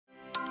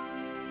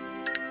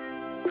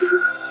Our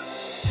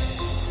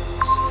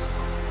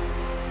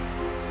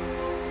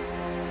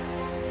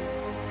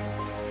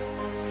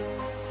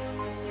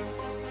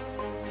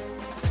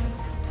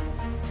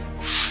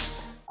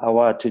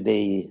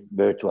today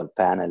virtual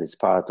panel is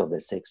part of the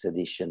sixth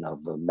edition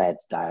of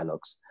MEDS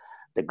Dialogues,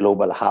 the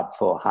global hub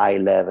for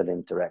high-level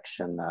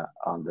interaction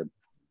on the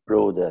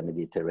broader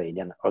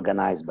Mediterranean,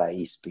 organized by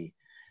ISPI,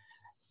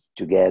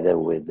 together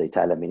with the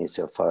Italian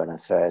Ministry of Foreign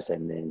Affairs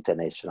and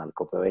International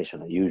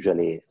Cooperation,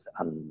 usually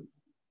on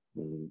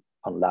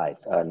live,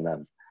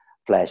 on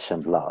flesh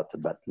and blood,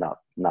 but not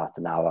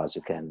now, as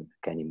you can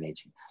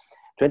imagine.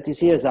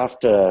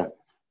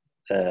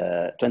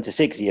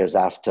 26 years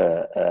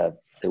after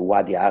the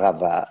Wadi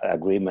Arava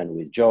agreement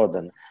with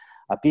Jordan,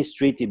 a peace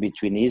treaty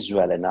between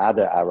Israel and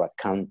other Arab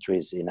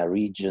countries in a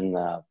region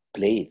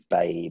plagued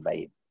by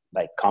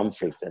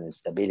conflict and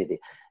instability,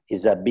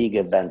 is a big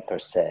event per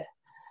se.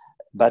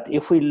 But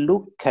if we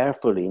look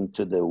carefully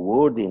into the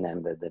wording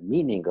and the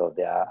meaning of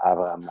the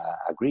Abraham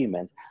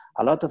agreement,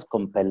 a lot of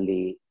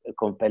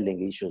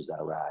compelling issues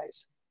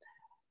arise.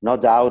 No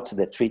doubt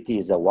the treaty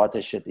is a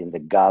watershed in the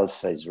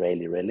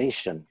Gulf-Israeli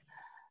relation.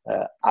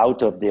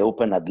 Out of the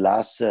open at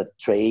last,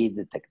 trade,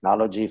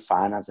 technology,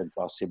 finance, and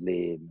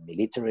possibly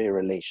military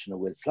relation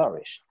will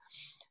flourish.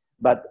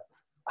 But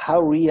how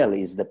real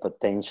is the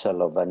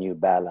potential of a new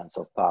balance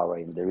of power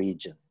in the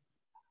region?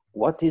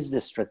 What is the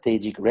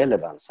strategic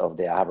relevance of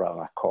the Abraham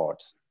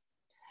Accords?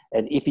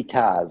 And if it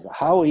has,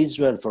 how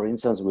Israel, for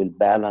instance, will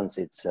balance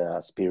its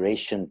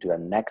aspiration to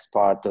annex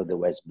part of the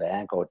West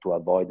Bank or to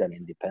avoid an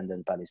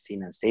independent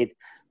Palestinian state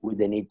with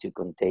the need to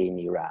contain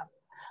Iran?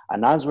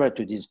 An answer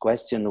to this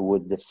question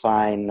would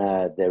define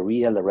the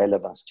real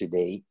relevance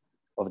today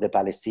of the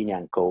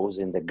Palestinian cause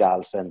in the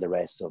Gulf and the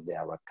rest of the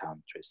Arab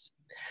countries.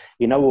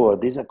 In other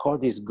words, this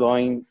accord is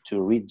going to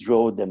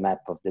redraw the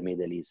map of the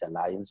Middle East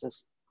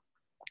alliances,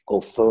 or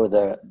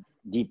further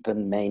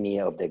deepen many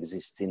of the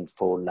existing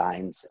fault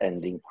lines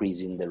and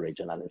increasing the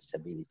regional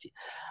instability.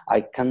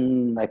 I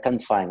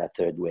can't find a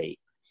third way.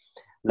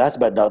 Last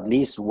but not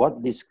least,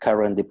 what this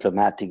current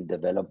diplomatic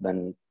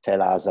development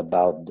tell us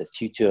about the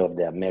future of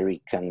the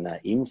American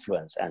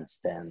influence and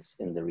stance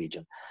in the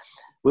region?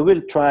 We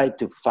will try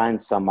to find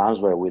some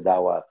answer with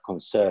our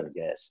concerned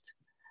guest,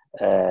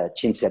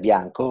 Cinzia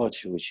Bianco,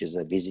 which is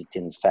a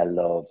visiting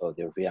fellow of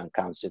the European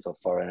Council for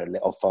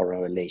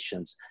Foreign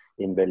Relations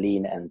in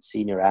Berlin and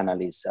senior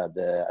analyst at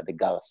the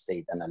Gulf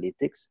State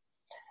Analytics.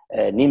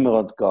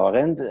 Nimrod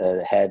Gorend,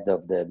 head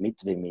of the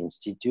Mitvim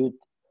Institute,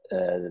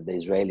 the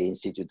Israeli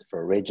Institute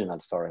for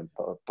Regional Foreign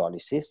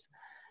Policies.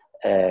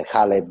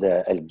 Khaled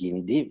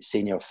El-Gindi,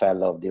 senior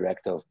fellow,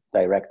 director of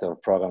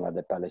program at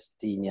the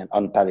Palestinian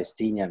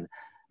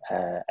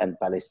and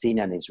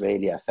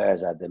Palestinian-Israeli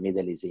Affairs at the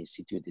Middle East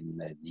Institute in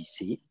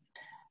DC.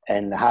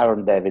 And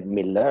Aaron David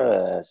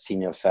Miller,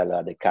 senior fellow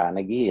at the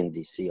Carnegie in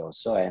DC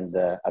also, and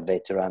a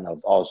veteran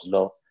of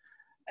Oslo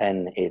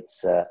and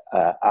its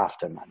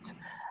aftermath.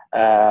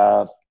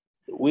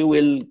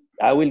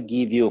 I will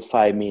give you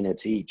 5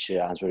 minutes each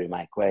answering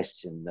my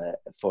question.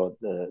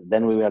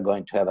 Then we are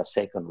going to have a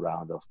second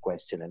round of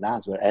question and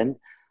answer. And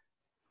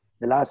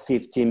the last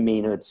 15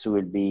 minutes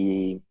will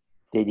be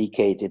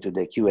dedicated to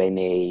the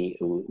Q&A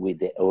with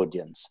the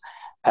audience.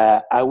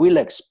 I will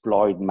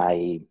exploit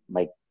the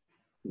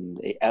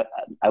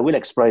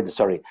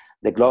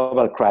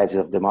global crisis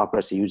of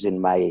democracy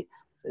using my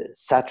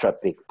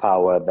satrapic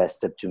power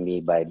vested to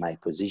me by my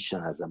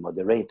position as a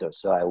moderator.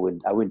 So I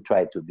will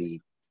try to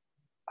be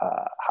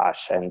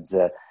harsh and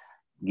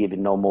give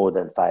no more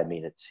than 5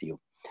 minutes to you.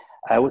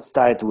 I would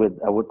start with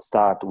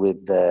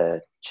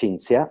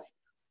Cinzia.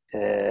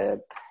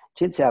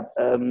 Cinzia,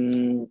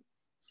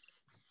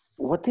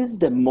 what is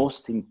the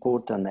most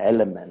important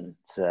element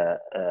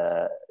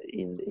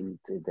in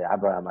the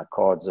Abraham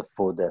Accords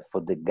for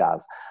the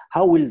Gulf?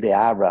 How will the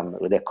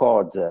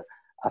Accords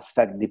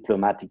affect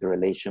diplomatic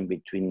relation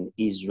between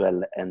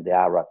Israel and the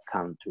Arab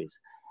countries?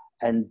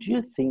 And do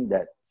you think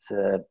that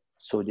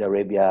Saudi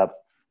Arabia,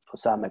 to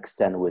some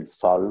extent, will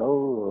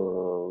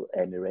follow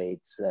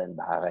Emirates and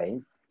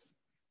Bahrain?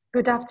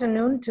 Good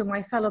afternoon to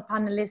my fellow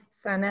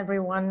panelists and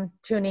everyone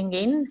tuning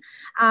in.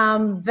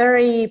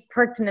 Very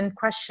pertinent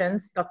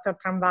questions, Dr.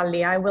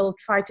 Tramballi. I will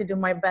try to do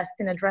my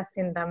best in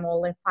addressing them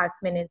all in 5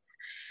 minutes.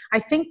 I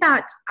think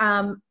that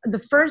the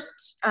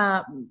first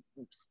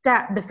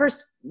step, the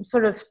first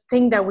sort of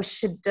thing that we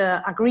should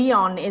agree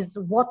on is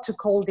what to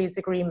call these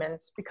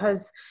agreements,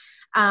 because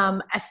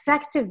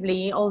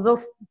effectively, although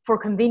for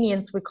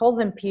convenience we call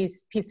them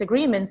peace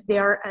agreements, they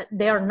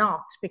are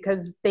not,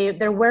 because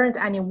there weren't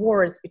any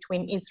wars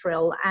between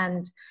Israel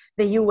and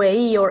the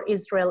UAE or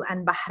Israel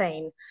and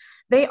Bahrain.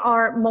 They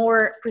are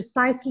more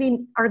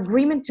precisely our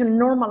agreement to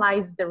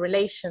normalize the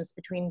relations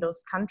between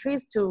those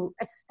countries, to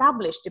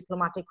establish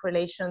diplomatic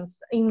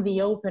relations in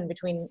the open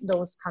between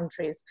those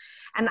countries.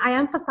 And I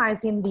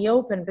emphasize in the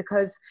open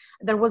because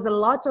there was a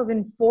lot of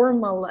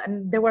informal,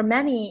 and there were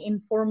many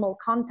informal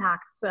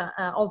contacts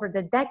over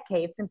the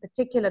decades, in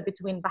particular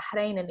between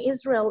Bahrain and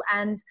Israel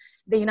and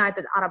the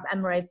United Arab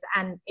Emirates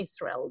and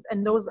Israel.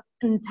 And those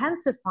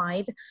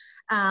intensified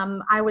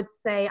I would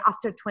say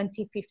after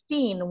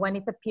 2015, when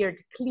it appeared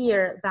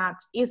clear that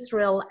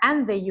Israel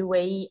and the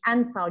UAE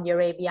and Saudi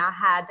Arabia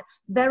had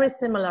very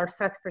similar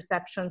threat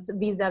perceptions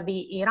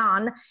vis-a-vis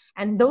Iran,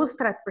 and those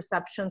threat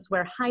perceptions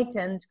were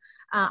heightened,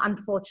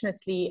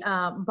 unfortunately,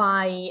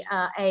 by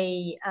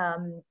a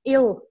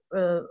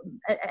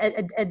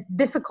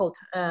difficult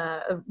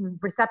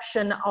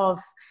reception of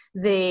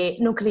the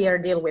nuclear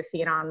deal with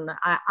Iran,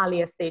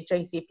 alias the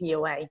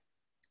JCPOA.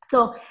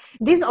 So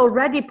this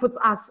already puts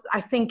us,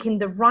 I think, in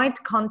the right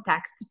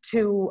context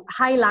to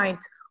highlight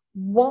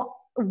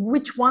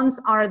which ones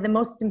are the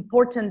most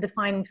important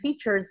defining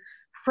features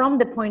from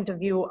the point of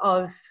view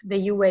of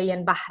the UAE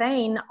and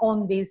Bahrain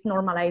on these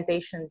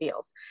normalization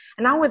deals.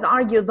 And I would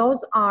argue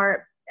those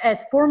are a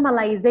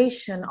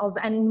formalization of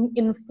an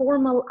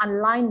informal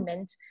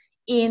alignment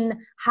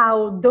in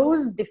how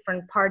those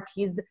different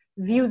parties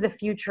view the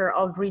future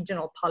of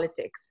regional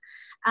politics.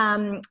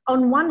 On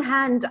one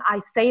hand, I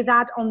say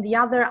that. On the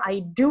other,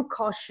 I do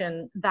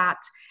caution that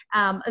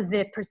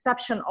the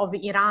perception of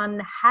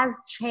Iran has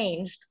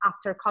changed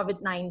after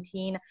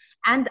COVID-19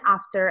 and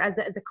after, as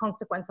a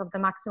consequence of the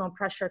maximum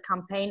pressure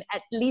campaign,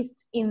 at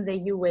least in the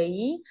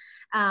UAE.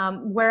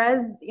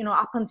 Whereas,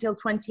 up until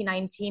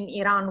 2019,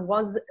 Iran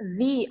was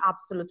the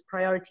absolute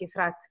priority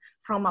threat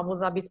from Abu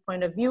Dhabi's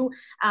point of view.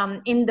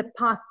 In the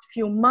past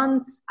few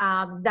months,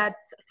 that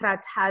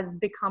threat has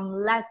become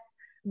less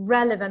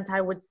relevant,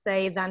 I would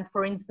say, than,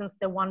 for instance,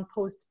 the one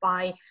posed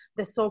by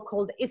the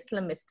so-called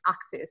Islamist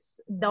axis,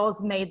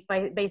 those made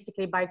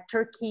basically by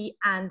Turkey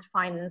and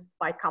financed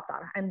by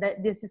Qatar. And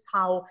this is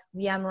how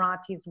the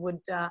Emiratis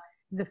would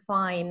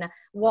define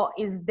what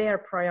is their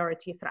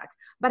priority threat.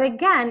 But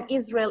again,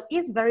 Israel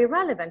is very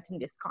relevant in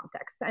this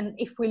context. And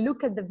if we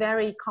look at the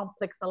very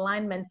complex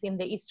alignments in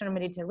the Eastern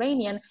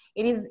Mediterranean,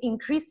 it is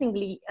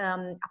increasingly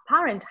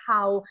apparent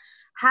how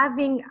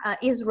having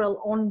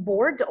Israel on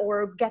board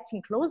or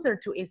getting closer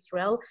to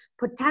Israel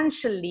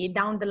potentially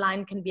down the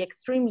line can be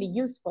extremely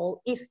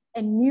useful if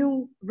a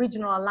new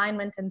regional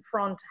alignment and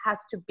front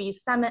has to be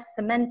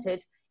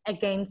cemented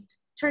against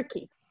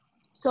Turkey.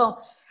 So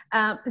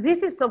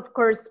this is, of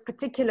course,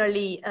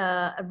 particularly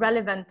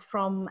relevant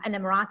from an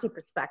Emirati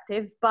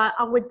perspective, but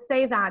I would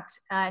say that,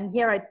 and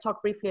here I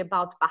talk briefly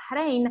about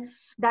Bahrain,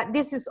 that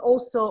this is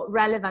also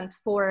relevant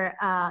for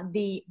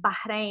the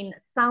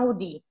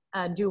Bahrain-Saudi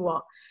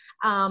duo.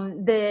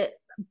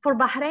 For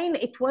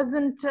Bahrain, it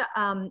wasn't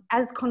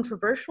as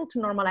controversial to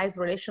normalize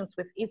relations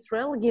with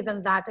Israel,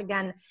 given that,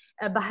 again,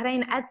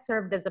 Bahrain had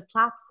served as a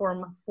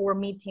platform for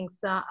meetings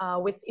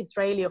with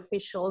Israeli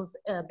officials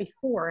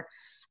before.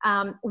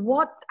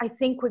 What I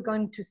think we're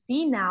going to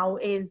see now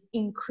is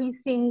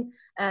increasing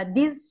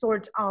these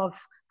sort of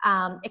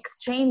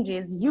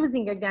exchanges,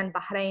 using again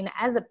Bahrain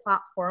as a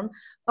platform,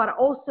 but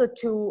also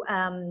to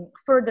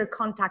further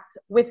contacts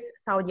with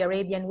Saudi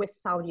Arabia and with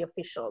Saudi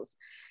officials.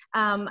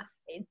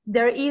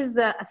 There is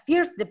a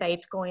fierce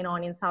debate going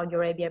on in Saudi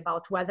Arabia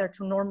about whether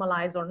to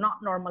normalize or not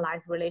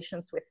normalize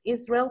relations with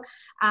Israel.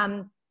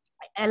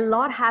 A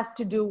lot has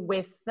to do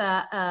with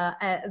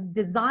a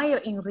desire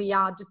in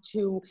Riyadh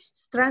to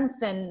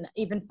strengthen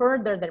even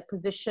further their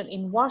position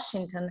in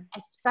Washington,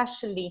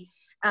 especially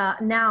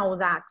now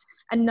that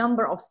a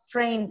number of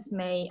strains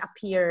may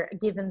appear,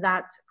 given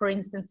that, for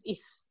instance, if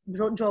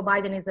Joe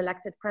Biden is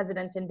elected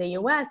president in the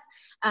US,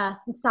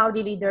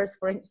 Saudi leaders,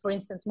 for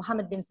instance,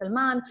 Mohammed bin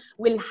Salman,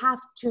 will have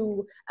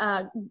to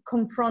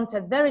confront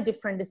a very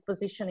different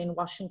disposition in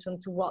Washington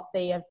to what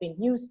they have been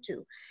used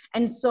to.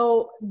 And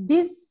so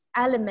this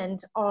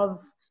element of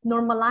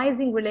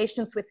normalizing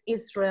relations with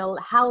Israel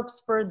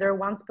helps further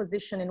one's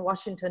position in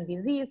Washington,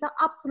 D.C. is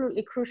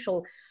absolutely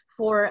crucial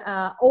for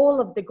all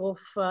of the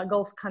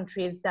Gulf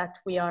countries that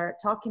we are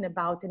talking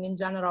about, and in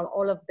general,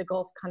 all of the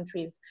Gulf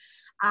countries.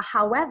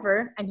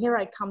 However, and here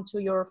I come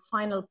to your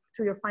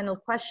final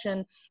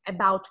question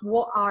about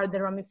what are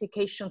the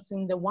ramifications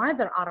in the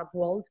wider Arab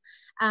world.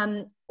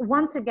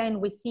 Once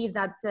again, we see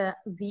that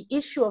the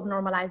issue of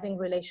normalizing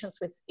relations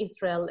with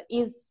Israel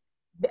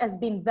has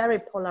been very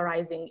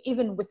polarizing,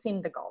 even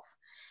within the Gulf.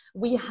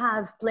 We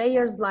have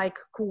players like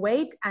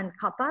Kuwait and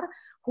Qatar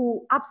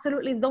who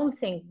absolutely don't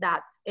think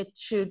that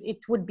it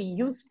would be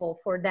useful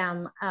for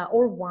them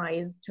or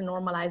wise to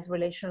normalize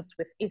relations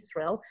with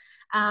Israel.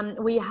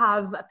 We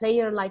have a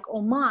player like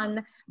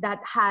Oman that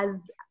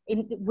has,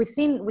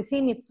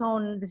 within its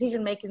own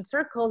decision-making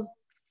circles,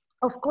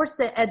 of course,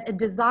 a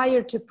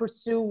desire to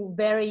pursue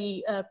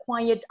very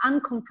quiet,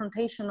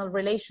 unconfrontational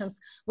relations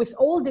with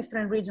all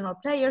different regional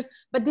players,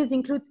 but this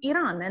includes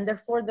Iran, and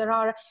therefore there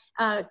are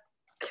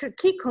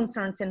key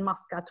concerns in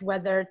Muscat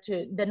whether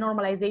the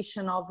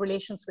normalization of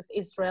relations with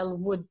Israel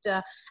would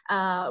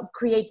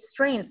create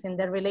strains in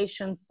their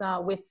relations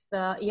with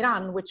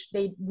Iran, which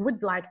they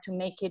would like to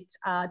make it,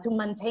 to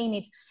maintain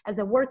it as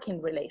a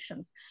working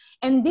relations.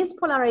 And this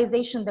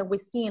polarization that we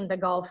see in the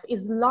Gulf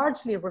is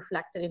largely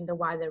reflected in the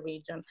wider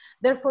region.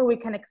 Therefore, we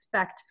can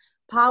expect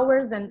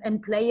powers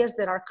and players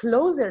that are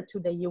closer to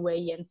the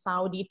UAE and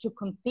Saudi to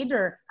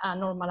consider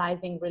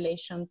normalizing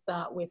relations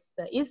with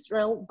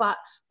Israel, but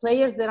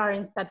players that are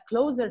instead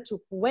closer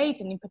to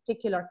Kuwait, and in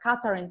particular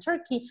Qatar and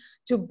Turkey,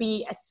 to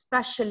be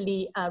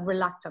especially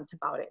reluctant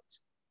about it.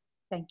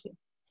 Thank you.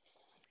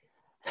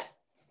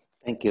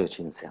 Thank you,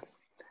 Cinzia.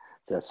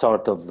 It's a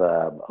sort of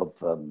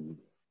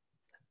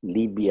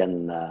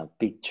Libyan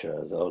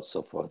pictures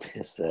also for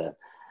this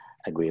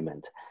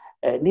agreement.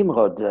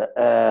 Nimrod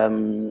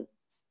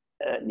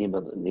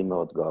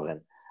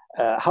Goren,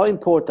 how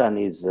important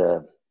is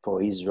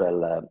for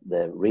Israel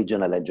the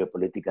regional and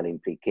geopolitical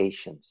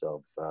implications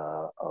of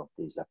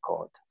this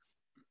accord?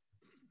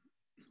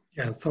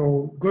 Yeah,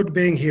 so good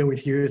being here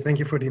with you. Thank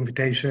you for the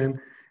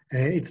invitation.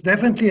 It's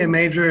definitely a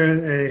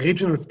major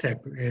regional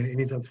step in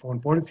Israel's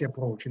foreign policy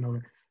approach. You know,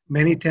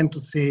 many tend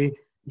to see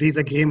these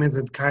agreements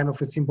as kind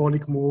of a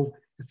symbolic move,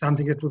 as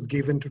something that was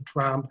given to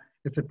Trump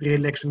as a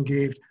pre-election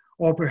gift,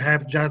 or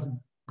perhaps just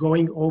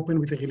going open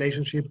with a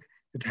relationship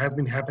that has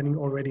been happening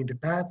already in the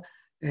past.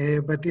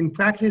 But in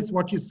practice,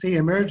 what you see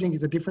emerging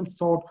is a different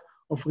sort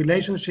of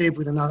relationship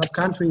with an Arab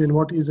country than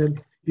what Israel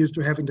used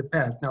to have in the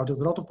past. Now,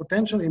 there's a lot of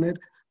potential in it,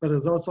 but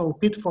there's also a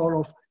pitfall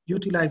of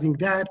utilizing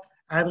that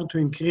either to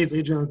increase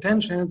regional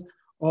tensions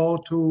or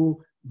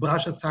to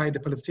brush aside the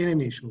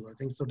Palestinian issue. I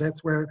think so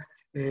that's where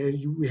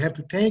we have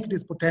to take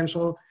this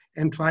potential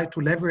and try to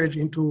leverage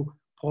into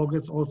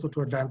progress also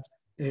to advance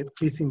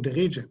peace in the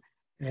region.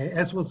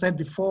 As was said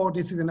before,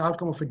 this is an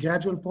outcome of a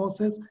gradual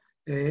process.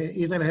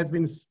 Israel has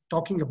been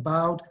talking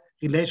about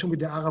relation with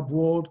the Arab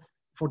world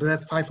for the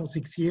last 5 or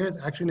 6 years.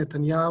 Actually,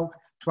 Netanyahu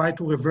tried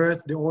to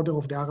reverse the order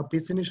of the Arab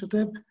Peace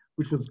Initiative,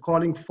 which was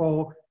calling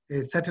for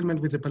a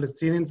settlement with the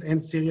Palestinians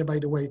and Syria, by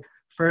the way,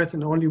 first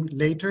and only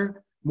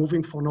later,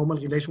 moving for normal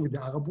relation with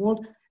the Arab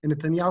world. And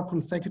Netanyahu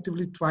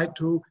consecutively tried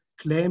to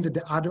claim that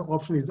the other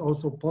option is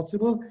also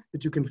possible,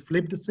 that you can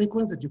flip the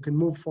sequence, that you can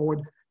move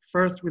forward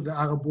first with the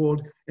Arab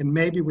world and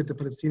maybe with the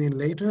Palestinian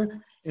later.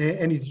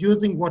 And is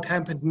using what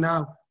happened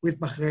now with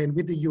Bahrain,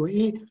 with the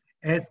UAE,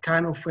 as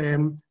kind of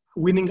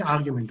winning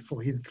argument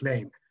for his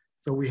claim.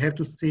 So we have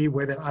to see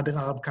whether other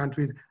Arab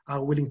countries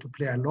are willing to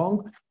play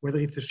along, whether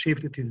it's a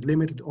shift that is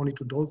limited only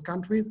to those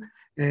countries,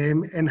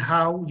 and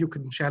how you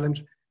can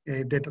challenge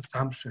that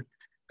assumption.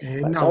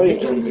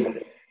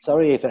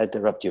 Sorry if I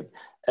interrupt you,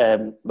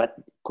 but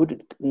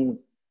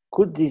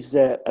could this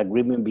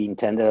agreement be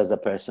intended as a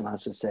personal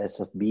success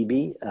of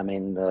Bibi? I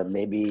mean,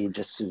 maybe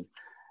just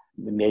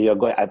maybe you're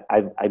going.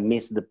 I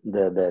missed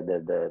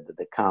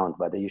the count,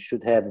 but you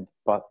should have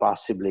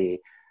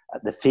possibly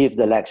the 5th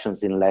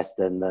elections in less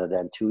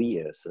than 2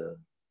 years.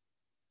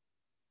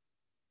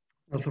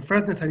 Well, so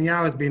first,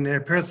 Netanyahu has been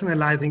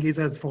personalizing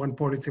Israel's foreign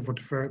policy for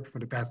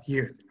the past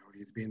years. You know,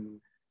 he's been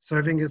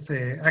serving as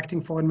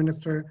acting foreign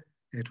minister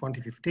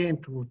 2015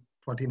 to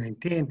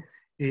 2019.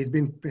 He's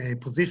been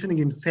positioning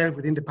himself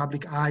within the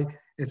public eye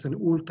as an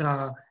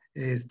ultra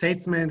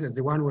statesman, as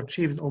the one who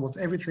achieves almost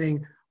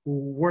everything, who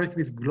works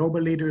with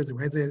global leaders, who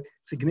has a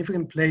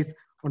significant place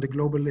on the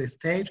global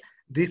stage.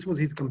 This was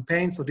his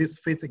campaign, so this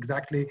fits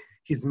exactly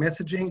his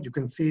messaging. You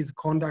can see his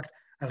conduct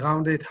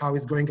around it, how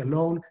he's going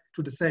alone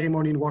to the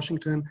ceremony in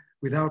Washington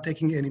without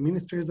taking any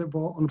ministers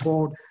on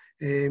board.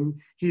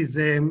 His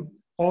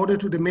order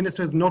to the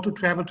ministers not to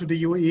travel to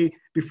the UAE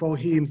before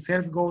he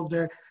himself goes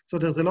there. So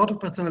there's a lot of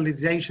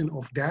personalization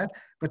of that.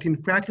 But in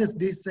practice,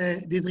 this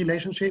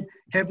relationship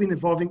have been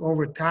evolving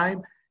over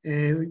time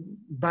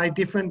by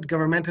different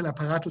governmental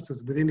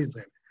apparatuses within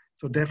Israel.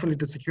 So definitely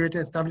the security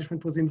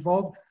establishment was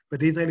involved, but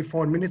the Israeli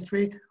Foreign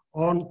Ministry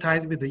on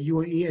ties with the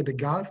UAE and the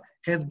Gulf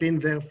has been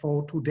there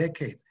for 2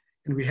 decades.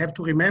 And we have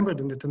to remember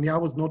that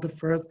Netanyahu was not the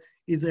first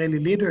Israeli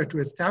leader to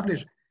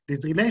establish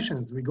these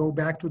relations. We go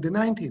back to the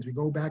 90s. We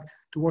go back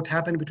to what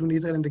happened between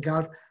Israel and the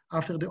Gulf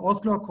after the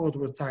Oslo Accords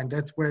were signed.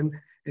 That's when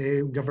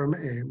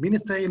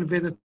ministerial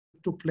visits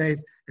took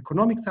place,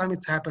 economic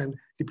summits happened,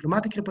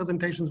 diplomatic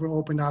representations were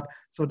opened up.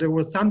 So there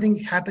was something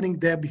happening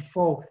there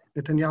before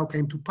Netanyahu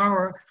came to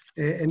power,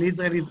 and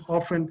Israelis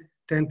often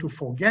tend to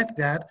forget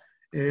that.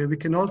 We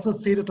can also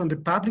see that on the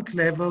public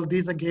level,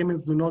 these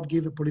agreements do not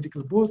give a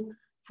political boost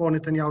for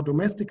Netanyahu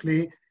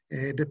domestically.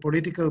 The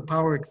political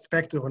power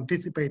expected or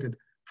anticipated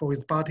for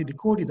his party, the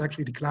Likud, is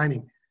actually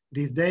declining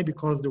these days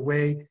because the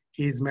way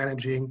he's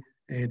managing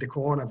the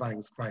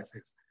coronavirus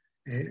crisis.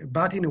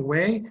 But in a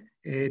way,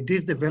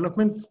 these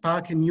developments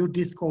spark a new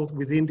discourse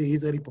within the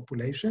Israeli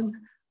population.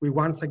 We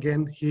once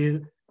again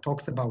hear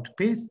talks about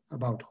peace,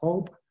 about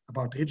hope,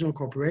 about regional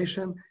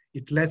cooperation.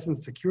 It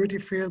lessens security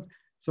fears.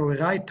 So a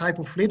right type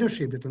of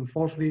leadership that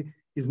unfortunately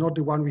is not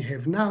the one we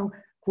have now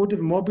could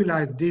have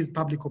mobilized these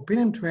public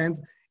opinion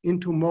trends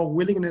into more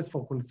willingness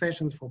for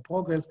concessions, for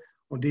progress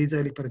on the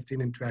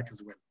Israeli-Palestinian track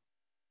as well.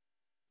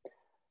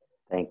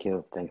 Thank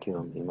you,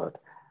 Nimrod.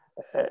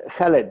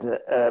 Khaled,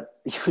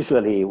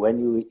 usually when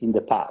you, in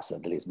the past,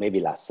 at least maybe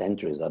last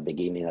century, at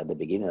the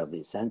beginning of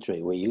this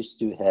century, we used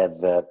to have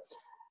the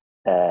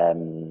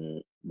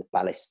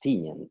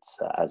Palestinians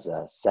as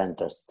a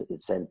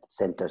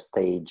center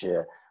stage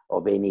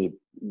of any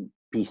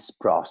peace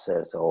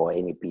process or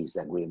any peace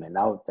agreement.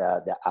 Now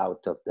they're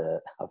out of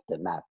the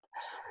map.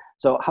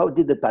 So how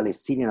did the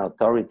Palestinian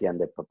Authority and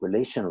the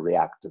population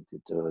react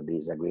to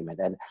this agreement?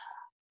 And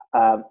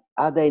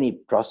are there any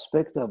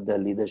prospect of the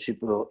leadership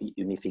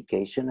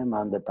unification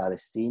among the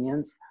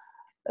Palestinians?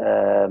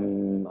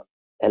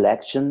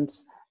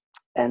 Elections?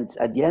 And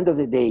at the end of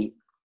the day,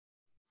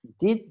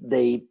 did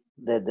they,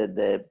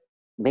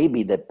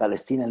 maybe the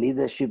Palestinian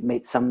leadership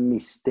made some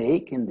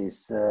mistake in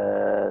this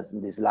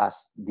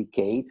last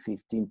decade,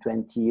 15,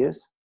 20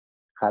 years?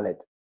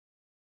 Khaled.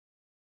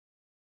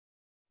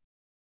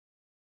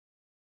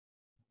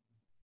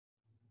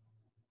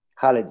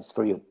 Khaled, it's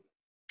for you.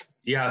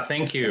 Yeah,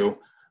 thank you.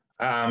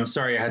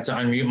 Sorry, I had to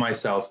unmute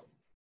myself.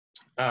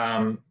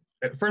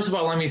 First of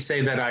all, let me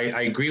say that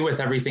I agree with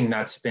everything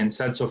that's been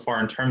said so far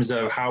in terms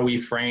of how we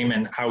frame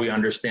and how we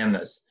understand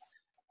this,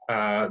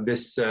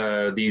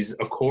 these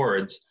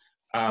accords.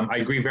 I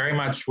agree very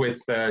much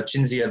with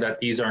Cinzia that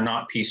these are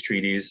not peace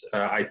treaties.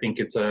 I think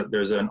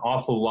there's an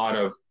awful lot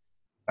of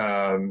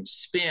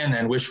spin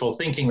and wishful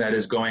thinking that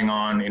is going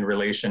on in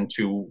relation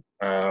to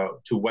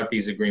what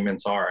these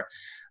agreements are.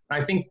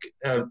 I think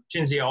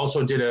Cinzia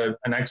also did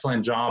an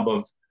excellent job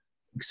of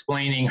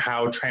explaining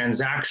how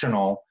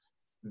transactional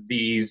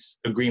these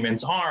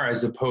agreements are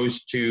as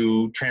opposed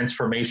to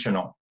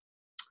transformational.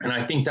 And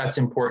I think that's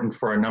important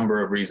for a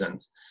number of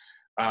reasons.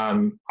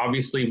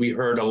 Obviously, we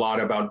heard a lot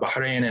about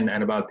Bahrain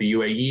and about the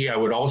UAE. I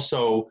would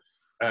also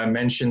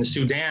mention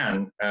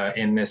Sudan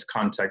in this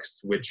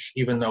context, which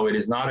even though it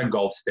is not a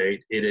Gulf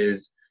state, it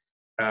is,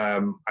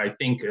 I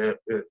think,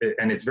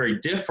 and it's very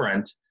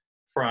different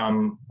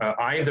from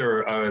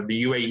either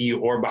the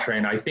UAE or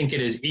Bahrain. I think it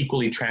is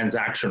equally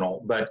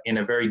transactional, but in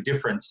a very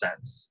different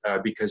sense,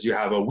 because you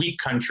have a weak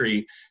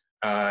country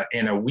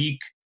in a weak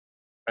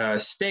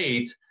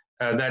state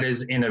that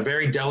is in a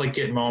very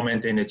delicate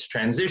moment in its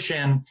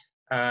transition.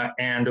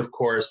 And of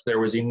course, there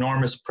was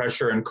enormous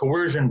pressure and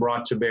coercion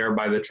brought to bear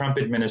by the Trump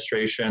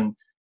administration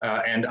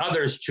and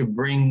others to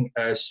bring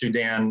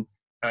Sudan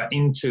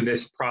into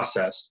this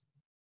process.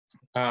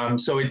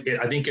 So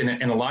I think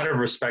in a lot of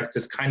respects,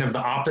 it's kind of the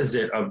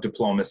opposite of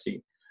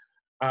diplomacy.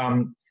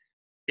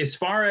 As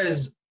far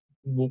as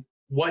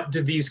what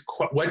do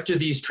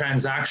these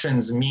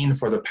transactions mean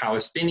for the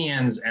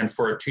Palestinians and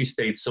for a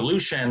two-state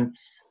solution,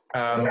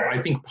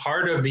 I think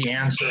part of the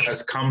answer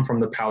has come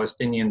from the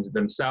Palestinians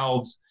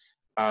themselves.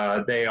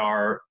 They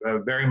are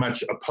very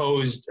much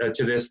opposed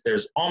to this.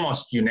 There's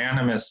almost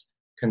unanimous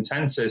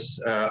consensus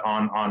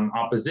on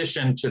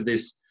opposition to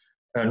this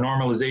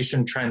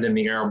normalization trend in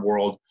the Arab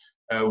world.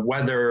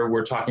 Whether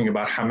we're talking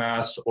about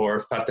Hamas or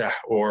Fatah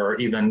or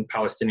even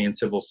Palestinian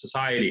civil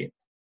society.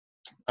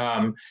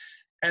 And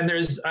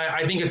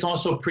I think it's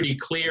also pretty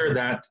clear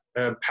that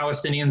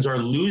Palestinians are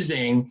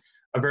losing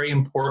a very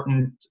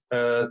important,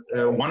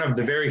 one of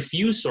the very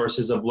few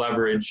sources of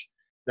leverage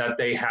that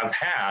they have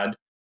had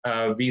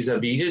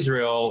vis-a-vis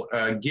Israel,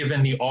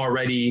 given the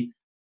already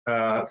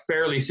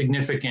fairly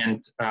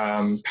significant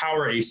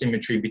power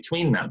asymmetry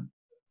between them.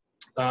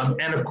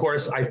 And of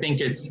course, I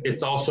think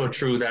it's also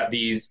true that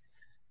these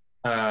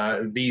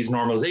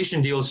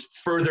normalization deals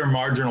further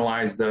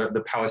marginalize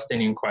the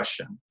Palestinian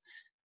question.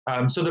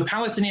 So the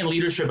Palestinian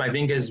leadership, I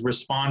think, has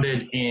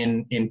responded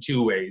in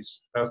two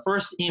ways.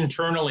 First,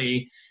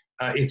 internally,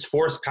 it's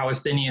forced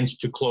Palestinians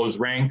to close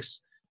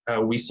ranks.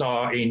 We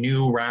saw a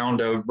new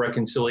round of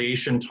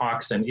reconciliation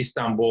talks in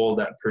Istanbul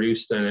that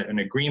produced an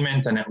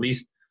agreement and at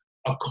least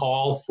a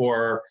call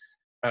for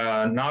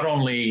not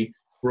only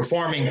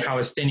reforming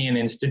Palestinian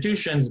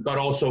institutions, but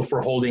also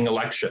for holding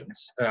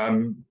elections.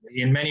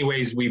 In many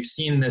ways, we've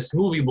seen this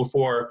movie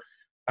before,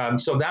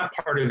 so that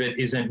part of it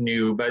isn't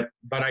new, but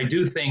I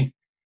do think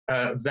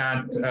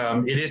that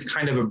it is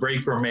kind of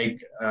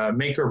a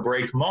make or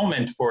break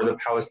moment for the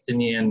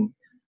Palestinian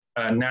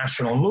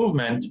national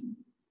movement.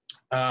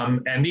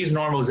 And these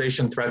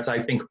normalization threats, I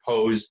think,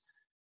 pose,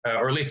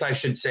 or at least I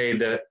should say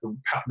that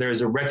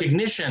there's a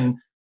recognition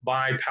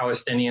by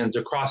Palestinians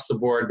across the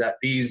board that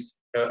these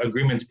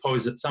agreements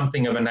pose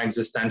something of an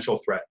existential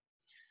threat.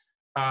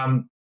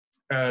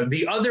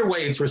 The other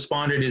way it's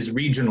responded is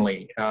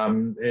regionally.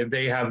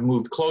 They have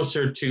moved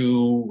closer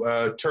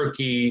to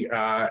Turkey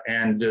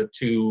and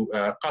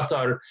to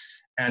Qatar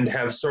and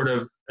have sort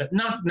of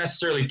not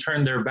necessarily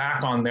turned their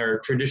back on their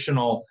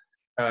traditional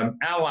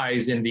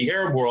allies in the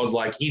Arab world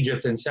like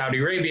Egypt and Saudi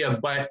Arabia,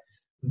 but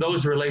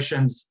those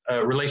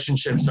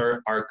relationships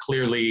are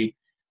clearly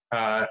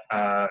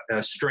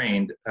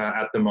strained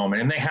at the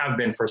moment, and they have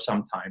been for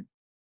some time.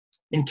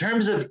 In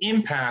terms of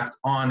impact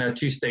on a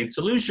two-state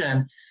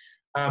solution,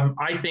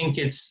 I think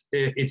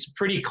it's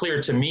pretty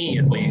clear to me,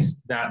 at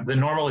least, that the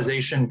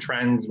normalization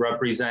trends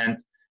represent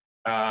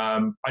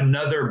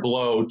another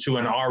blow to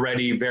an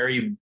already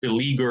very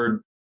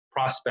beleaguered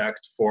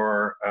prospect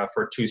for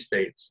two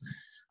states.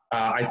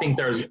 I think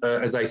there's,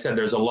 as I said,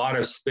 there's a lot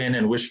of spin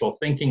and wishful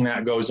thinking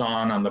that goes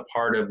on the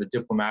part of the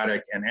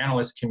diplomatic and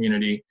analyst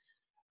community,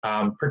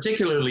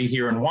 particularly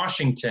here in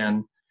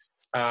Washington,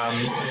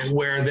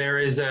 where there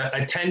is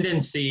a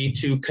tendency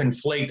to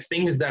conflate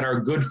things that are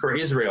good for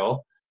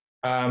Israel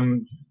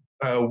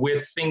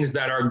with things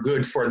that are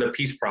good for the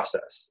peace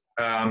process.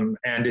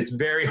 And it's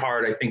very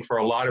hard, I think, for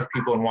a lot of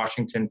people in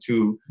Washington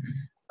to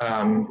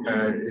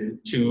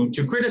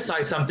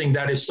criticize something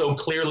that is so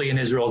clearly in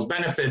Israel's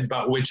benefit,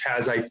 but which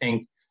has, I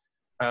think,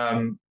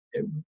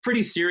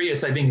 pretty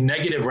serious, I think,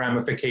 negative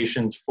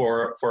ramifications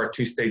for a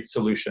two-state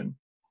solution.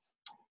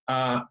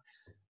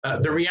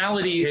 The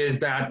reality is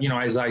that,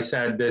 as I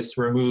said, this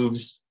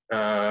removes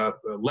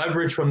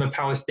leverage from the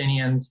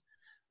Palestinians,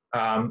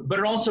 but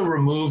it also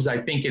removes, I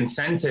think,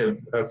 incentive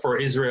for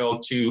Israel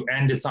to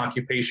end its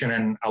occupation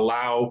and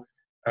allow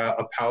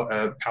a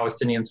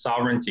Palestinian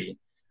sovereignty.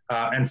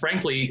 And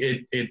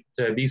frankly,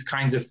 these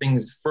kinds of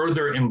things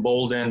further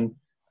embolden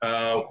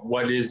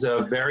what is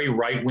a very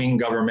right-wing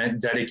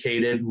government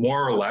dedicated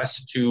more or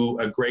less to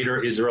a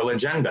greater Israel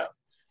agenda.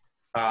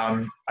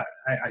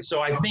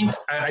 So I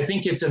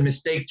think it's a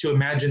mistake to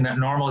imagine that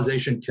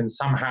normalization can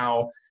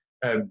somehow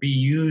be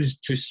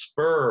used to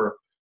spur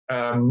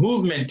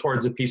movement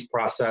towards a peace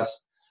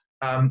process.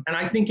 And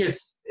I think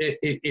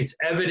it's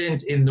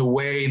evident in the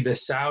way the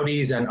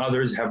Saudis and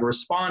others have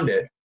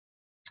responded.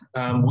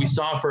 We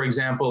saw, for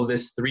example,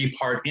 this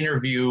three-part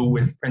interview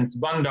with Prince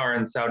Bandar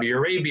in Saudi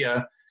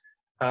Arabia,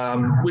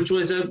 which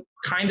was a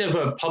kind of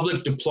a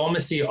public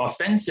diplomacy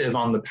offensive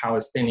on the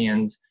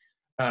Palestinians.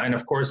 And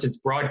of course, it's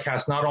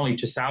broadcast not only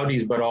to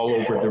Saudis, but all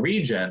over the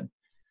region,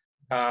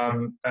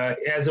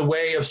 as a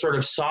way of sort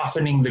of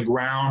softening the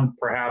ground,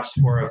 perhaps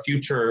for a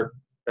future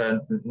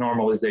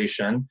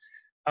normalization.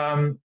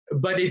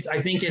 But it's, I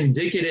think,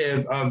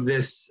 indicative of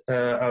this,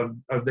 of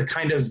the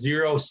kind of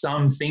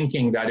zero-sum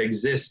thinking that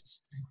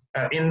exists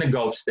in the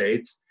Gulf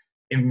states.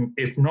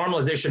 If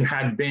normalization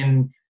had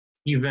been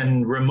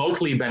even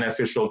remotely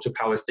beneficial to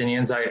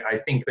Palestinians, I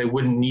think they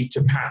wouldn't need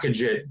to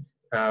package it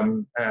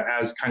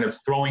as kind of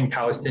throwing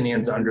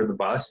Palestinians under the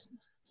bus.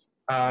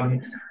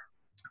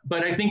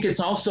 But I think it's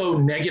also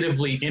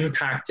negatively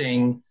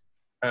impacting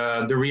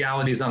the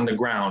realities on the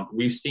ground.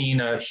 We've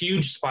seen a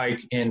huge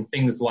spike in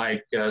things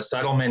like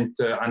settlement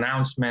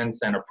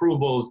announcements and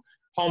approvals,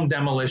 home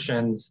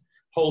demolitions,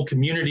 whole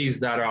communities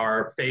that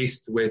are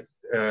faced with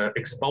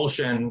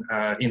expulsion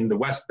in the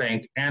West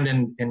Bank and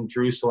in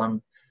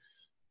Jerusalem.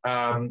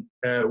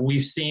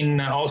 We've seen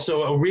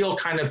also a real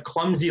kind of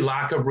clumsy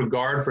lack of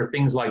regard for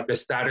things like the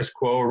status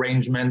quo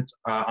arrangement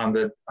on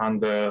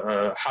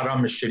the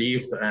Haram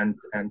al-Sharif and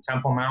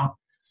Temple Mount.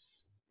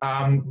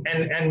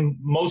 And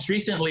most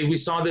recently, we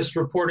saw this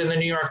report in the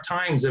New York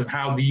Times of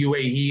how the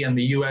UAE and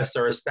the US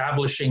are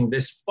establishing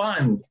this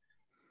fund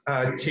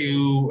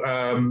to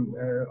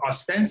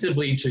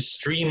ostensibly to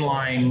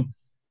streamline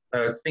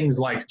things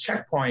like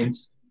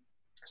checkpoints,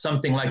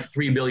 something like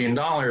 $3 billion.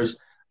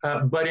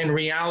 But in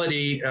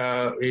reality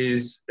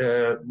is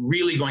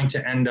really going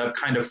to end up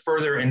kind of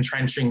further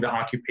entrenching the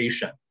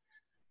occupation.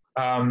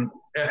 And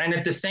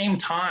at the same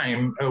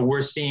time,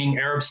 we're seeing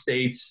Arab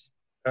states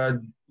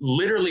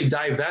literally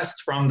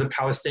divest from the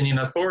Palestinian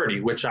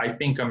Authority, which I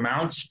think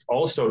amounts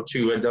also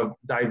to a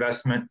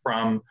divestment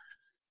from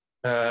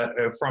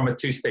a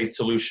two-state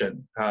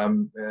solution.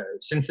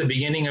 Since the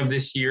beginning of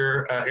this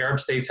year, Arab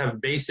states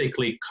have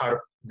basically cut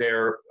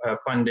their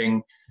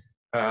funding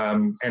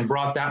and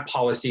brought that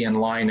policy in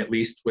line, at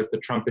least with the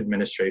Trump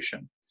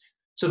administration.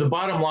 So the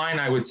bottom line,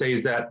 I would say,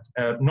 is that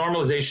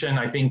normalization,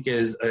 I think,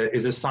 is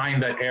a sign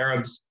that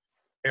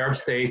Arab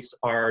states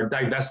are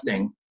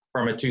divesting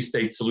from a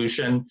two-state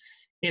solution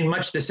in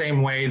much the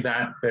same way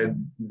that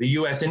the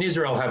US and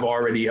Israel have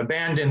already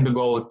abandoned the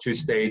goal of two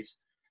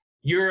states.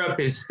 Europe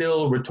is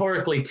still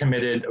rhetorically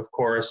committed, of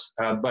course,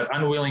 but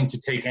unwilling to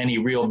take any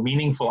real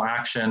meaningful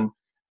action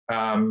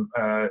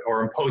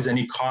or impose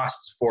any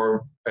costs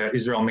for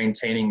Israel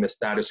maintaining the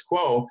status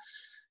quo.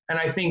 And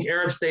I think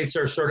Arab states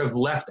are sort of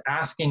left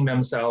asking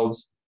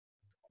themselves,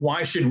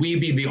 why should we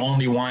be the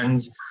only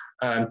ones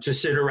to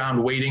sit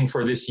around waiting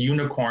for this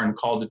unicorn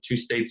called a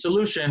two-state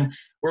solution?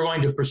 We're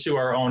going to pursue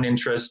our own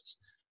interests,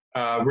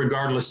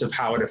 regardless of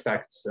how it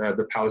affects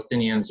the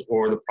Palestinians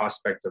or the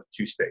prospect of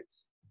two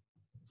states.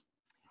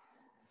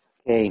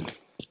 Okay,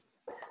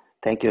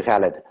 thank you,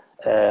 Khaled.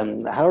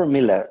 Howard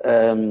Miller,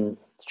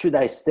 should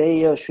I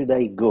stay or should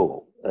I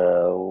go?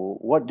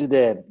 What do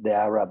the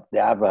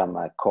Abraham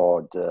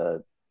Accord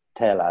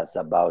tell us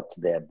about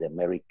the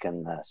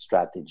American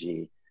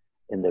strategy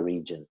in the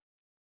region?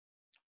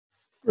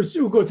 First,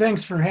 Ugo,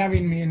 thanks for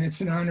having me, and it's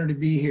an honor to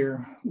be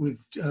here with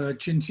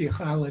Cinzia,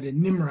 Khaled,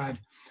 and Nimrod.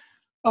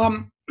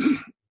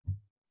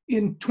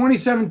 In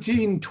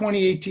 2017,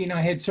 2018, I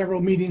had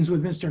several meetings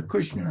with Mr.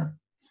 Kushner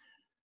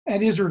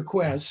at his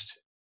request,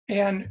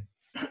 and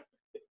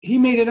he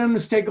made it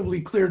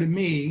unmistakably clear to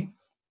me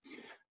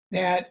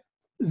that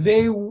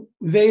they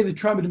the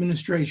Trump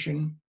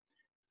administration,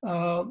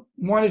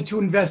 wanted to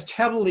invest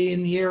heavily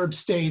in the Arab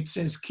states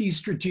as key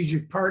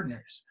strategic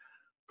partners,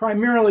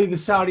 primarily the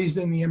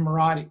Saudis and the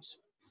Emiratis.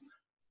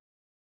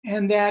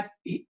 And that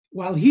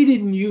while he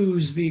didn't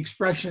use the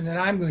expression that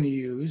I'm going to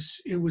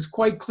use, it was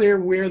quite clear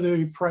where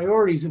the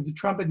priorities of the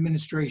Trump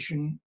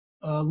administration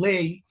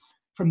lay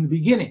from the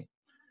beginning.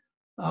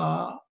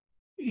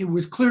 it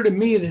was clear to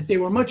me that they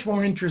were much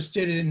more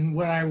interested in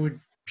what I would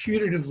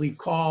putatively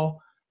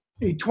call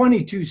a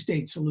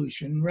 22-state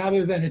solution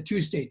rather than a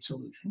two-state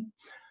solution.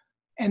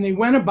 And they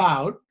went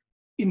about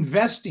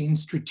investing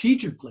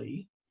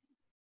strategically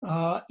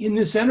in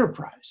this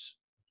enterprise.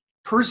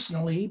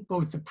 Personally,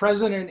 both the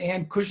president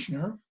and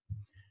Kushner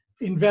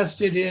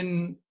invested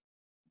in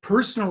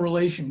personal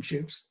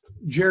relationships,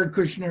 Jared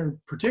Kushner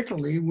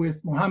particularly,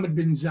 with Mohammed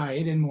bin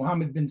Zayed and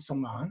Mohammed bin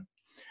Salman.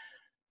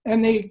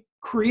 And they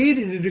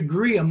created a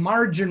degree, a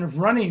margin of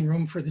running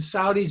room for the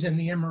Saudis and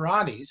the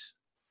Emiratis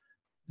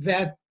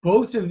that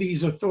both of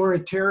these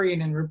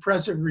authoritarian and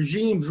repressive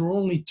regimes were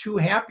only too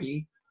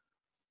happy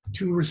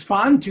to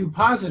respond to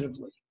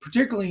positively,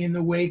 particularly in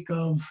the wake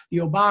of the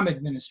Obama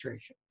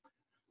administration.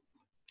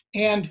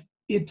 And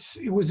it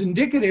was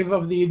indicative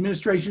of the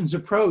administration's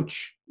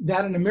approach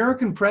that an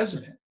American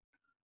president,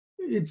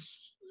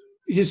 it's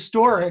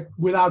historic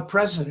without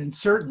precedent,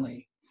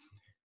 certainly,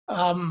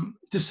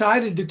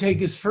 decided to take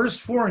his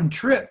first foreign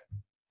trip,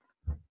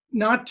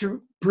 not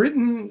to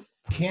Britain,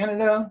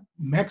 Canada,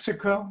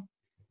 Mexico,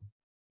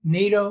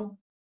 NATO,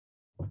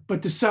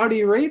 but to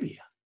Saudi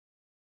Arabia.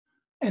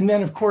 And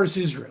then, of course,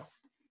 Israel.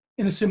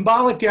 In a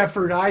symbolic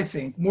effort, I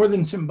think, more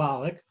than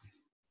symbolic,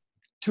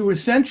 to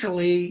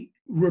essentially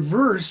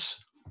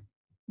reverse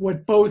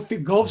what both the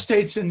Gulf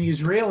states and the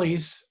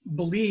Israelis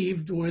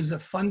believed was a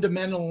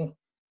fundamental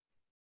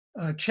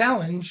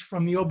challenge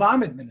from the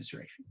Obama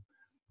administration.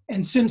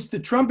 And since the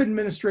Trump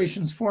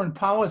administration's foreign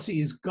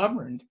policy is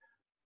governed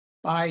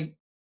by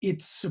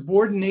its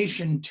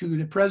subordination to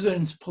the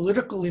president's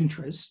political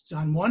interests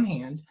on one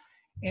hand,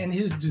 and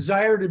his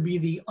desire to be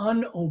the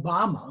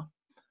un-Obama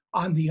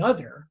on the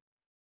other,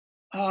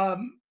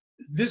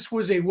 this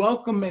was a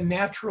welcome and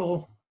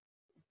natural,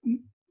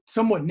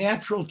 somewhat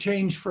natural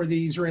change for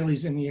the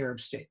Israelis and the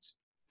Arab states.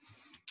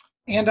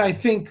 And I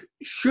think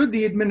should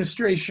the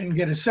administration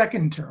get a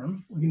second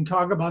term, we can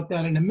talk about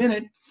that in a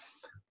minute,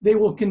 they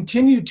will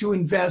continue to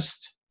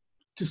invest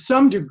to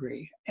some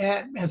degree.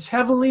 As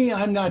heavily,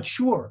 I'm not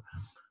sure.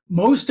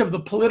 Most of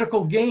the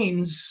political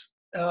gains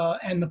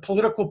and the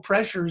political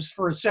pressures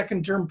for a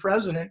second term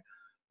president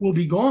will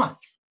be gone.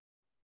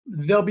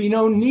 There'll be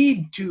no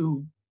need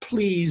to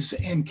please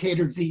and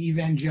cater to the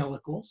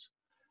evangelicals,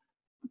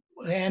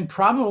 and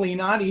probably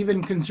not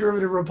even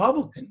conservative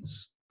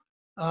Republicans,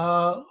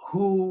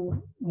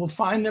 who will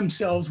find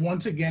themselves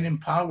once again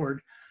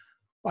empowered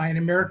by an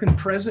American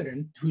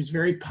president who's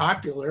very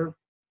popular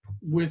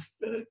with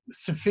a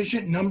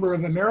sufficient number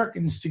of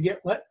Americans to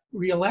get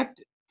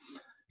reelected.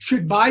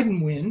 Should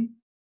Biden win,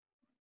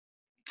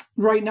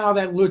 right now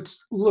that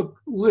looks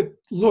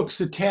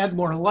a tad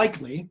more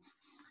likely.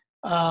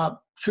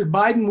 Should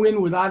Biden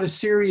win without a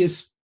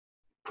serious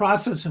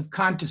process of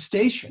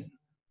contestation,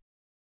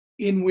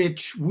 in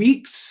which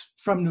weeks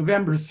from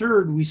November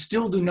 3rd, we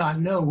still do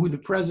not know who the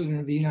president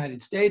of the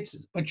United States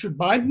is. But should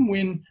Biden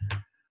win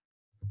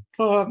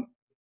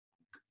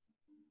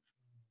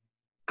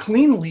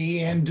cleanly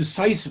and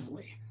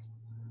decisively,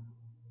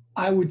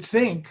 I would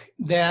think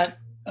that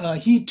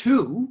he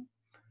too,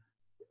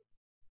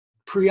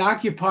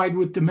 preoccupied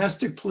with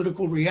domestic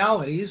political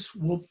realities,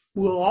 will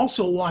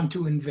also want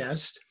to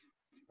invest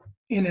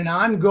in an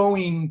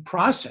ongoing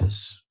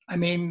process. I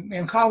mean,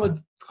 and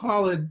Khalid,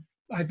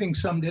 I think,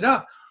 summed it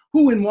up.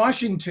 Who in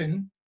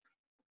Washington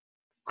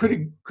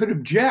could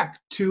object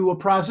to a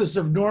process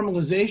of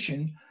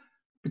normalization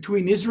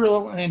between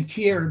Israel and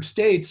key Arab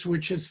states,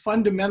 which has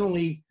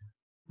fundamentally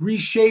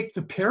reshaped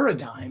the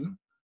paradigm,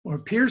 or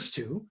appears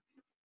to,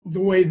 the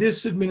way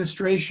this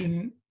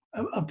administration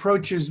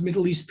approaches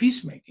Middle East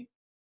peacemaking?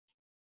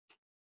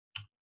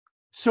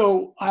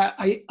 So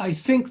I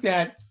think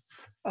that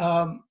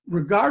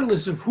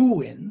regardless of who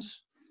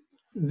wins,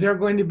 they're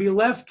going to be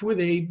left with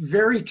a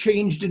very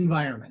changed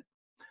environment.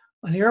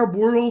 An Arab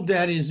world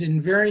that is in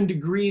varying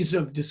degrees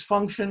of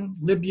dysfunction: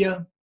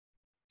 Libya,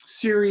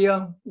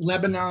 Syria,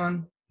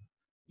 Lebanon,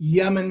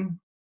 Yemen,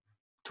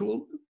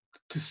 to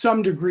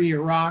some degree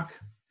Iraq.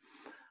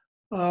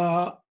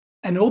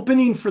 An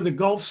opening for the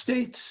Gulf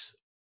states,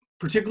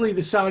 particularly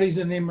the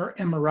Saudis and the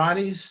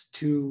Emiratis,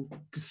 to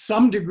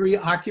some degree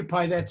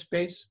occupy that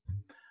space.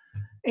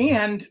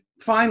 And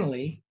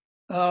finally,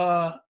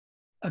 a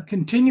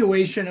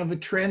continuation of a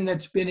trend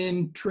that's been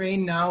in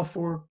train now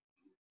for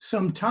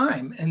some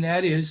time, and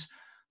that is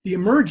the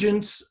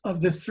emergence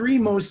of the three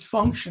most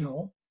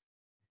functional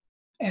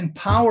and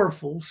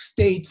powerful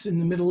states in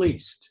the Middle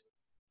East,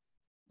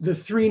 the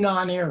three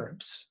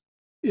non-Arabs: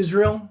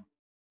 Israel,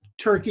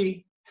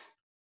 Turkey,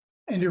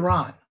 and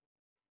Iran,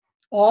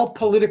 all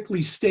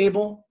politically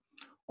stable,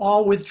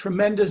 all with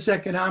tremendous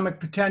economic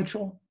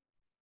potential.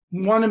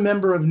 One a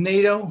member of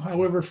NATO,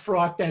 however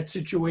fraught that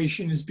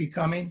situation is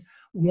becoming.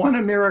 One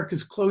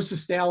America's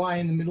closest ally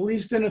in the Middle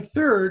East, and a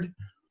third,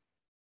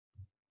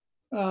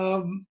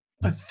 at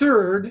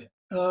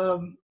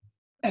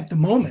the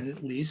moment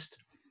at least,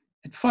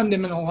 at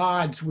fundamental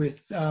odds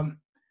with the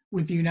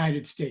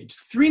United States.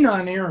 Three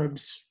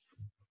non-Arabs,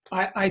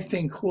 I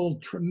think,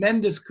 hold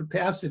tremendous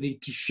capacity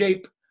to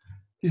shape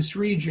this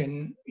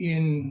region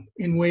in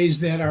ways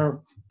that are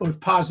both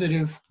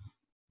positive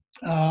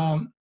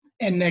and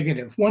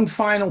negative. One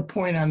final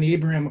point on the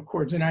Abraham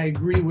Accords, and I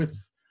agree with,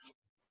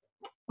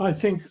 I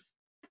think,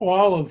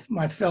 all of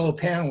my fellow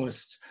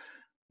panelists.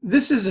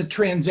 This is a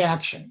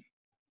transaction.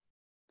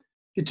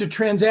 It's a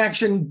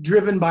transaction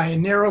driven by a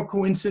narrow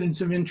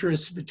coincidence of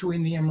interest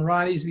between the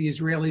Emiratis, the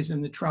Israelis,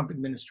 and the Trump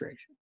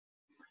administration.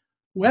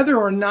 Whether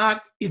or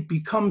not it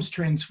becomes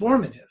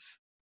transformative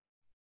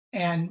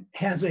and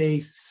has a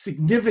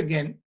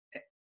significant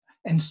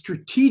and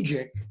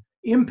strategic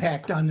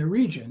impact on the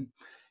region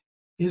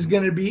is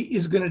going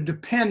to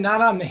depend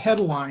not on the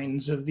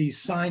headlines of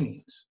these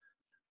signings,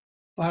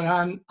 but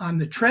on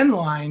the trend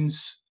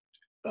lines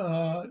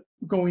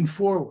going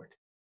forward.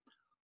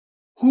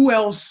 Who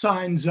else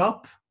signs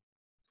up?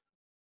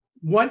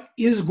 What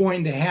is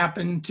going to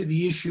happen to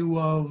the issue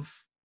of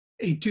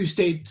a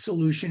two-state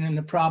solution and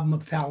the problem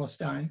of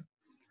Palestine?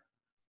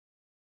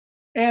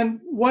 And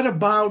what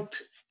about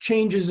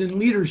changes in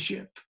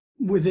leadership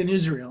within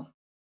Israel?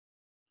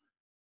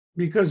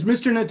 Because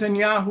Mr.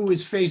 Netanyahu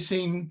is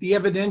facing the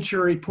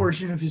evidentiary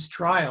portion of his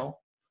trial,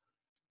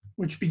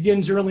 which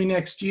begins early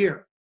next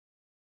year.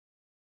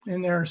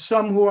 And there are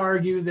some who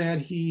argue that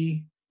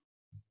he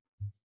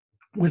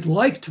would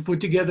like to put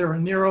together a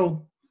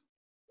narrow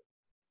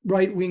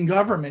right-wing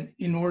government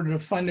in order to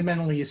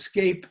fundamentally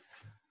escape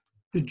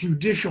the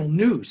judicial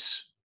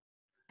noose.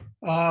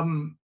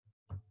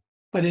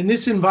 But in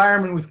this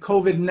environment with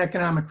COVID and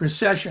economic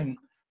recession,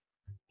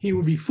 he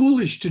would be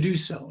foolish to do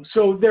so.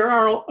 So there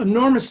are an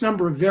enormous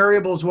number of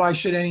variables. Why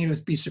should any of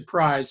us be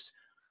surprised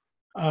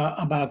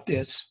about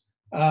this?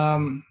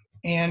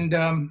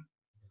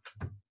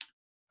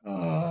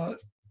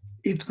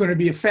 It's going to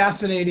be a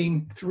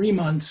fascinating 3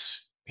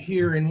 months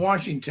here in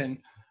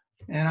Washington,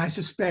 and I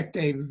suspect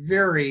a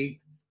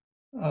very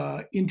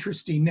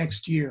interesting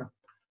next year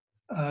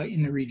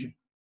in the region.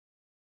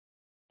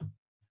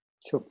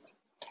 Sure.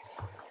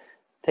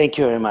 Thank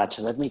you very much.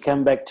 Let me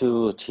come back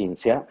to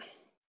Cinzia.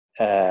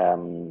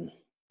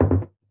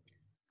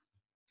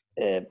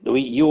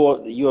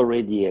 You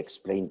already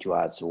explained to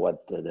us what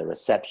the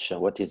reception,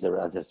 what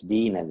has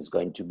been and is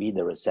going to be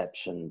the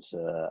receptions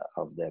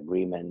of the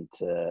agreement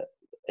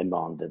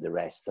among the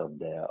rest of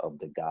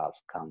the Gulf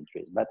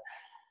countries. But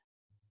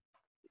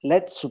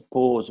let's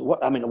suppose,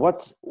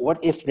 what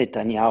if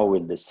Netanyahu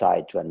will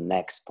decide to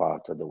annex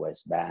part of the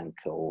West Bank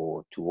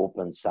or to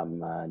open some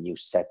new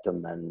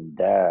settlement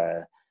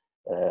there?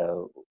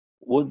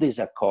 Would this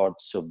accord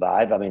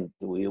survive? I mean,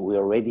 we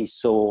already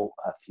saw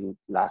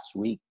last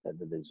week that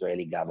the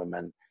Israeli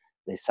government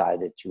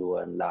decided to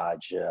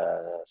enlarge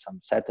some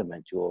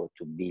settlement to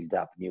build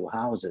up new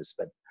houses.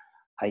 But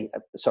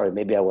sorry,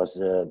 maybe I was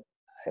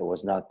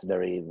not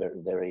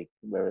very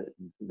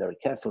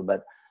careful,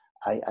 but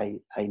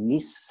I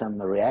missed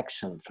some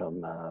reaction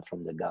from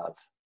the Gulf.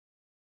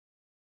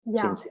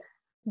 Yeah, Cinzia.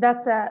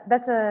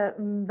 that's a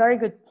very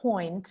good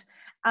point.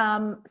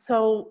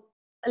 So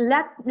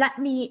let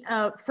me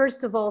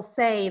first of all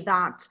say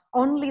that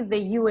only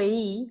the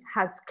UAE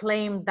has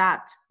claimed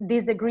that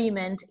this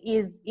agreement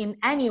is in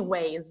any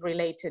ways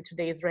related to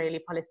the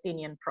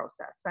Israeli-Palestinian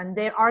process, and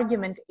their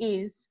argument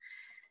is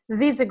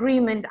this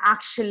agreement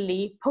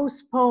actually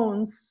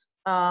postpones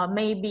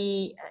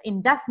maybe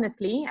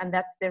indefinitely, and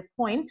that's their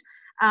point,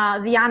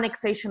 the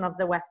annexation of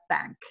the West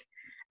Bank.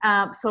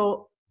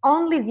 So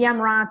only the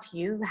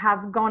Emiratis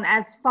have gone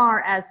as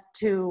far as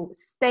to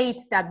state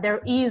that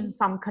there is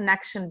some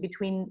connection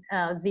between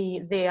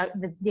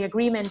the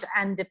agreement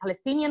and the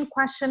Palestinian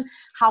question.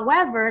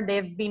 However,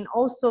 they've been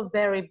also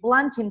very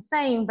blunt in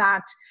saying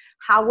that,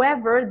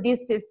 however,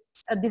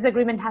 this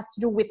agreement has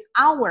to do with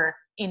our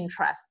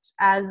interest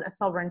as a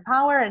sovereign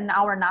power and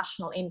our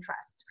national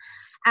interest.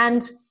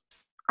 And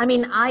I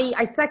mean,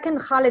 I second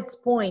Khalid's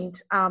point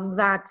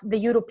that the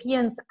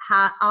Europeans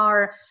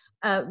are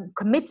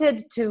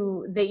committed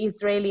to the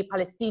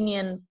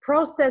Israeli-Palestinian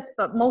process,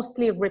 but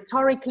mostly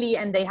rhetorically,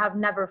 and they have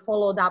never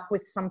followed up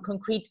with some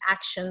concrete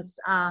actions,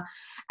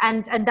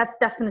 and that's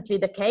definitely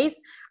the case.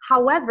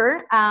 However,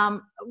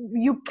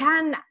 you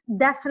can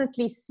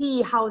definitely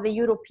see how the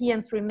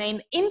Europeans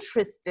remain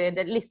interested,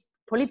 at least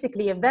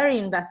politically, very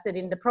invested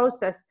in the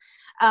process,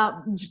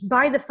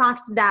 by the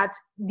fact that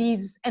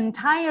these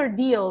entire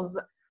deals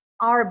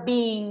are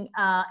being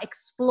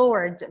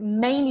explored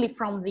mainly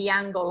from the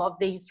angle of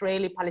the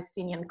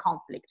Israeli-Palestinian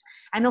conflict.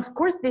 And of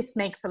course, this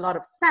makes a lot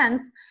of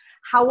sense.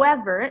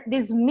 However,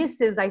 this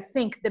misses, I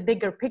think, the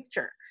bigger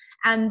picture.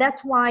 And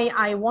that's why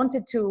I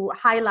wanted to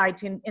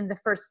highlight in the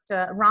first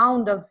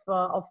round of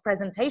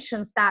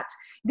presentations that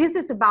this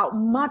is about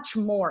much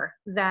more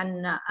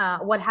than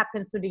what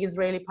happens to the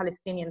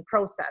Israeli-Palestinian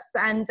process.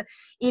 And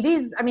it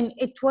is, I mean,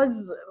 it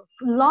was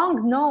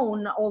long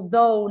known,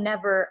 although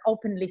never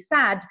openly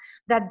said,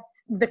 that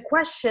the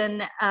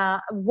question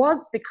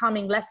was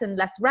becoming less and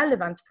less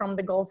relevant from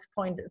the Gulf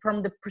point,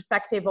 from the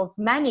perspective of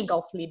many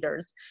Gulf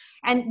leaders.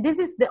 And this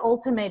is the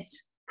ultimate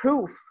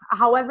proof.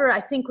 However, I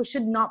think we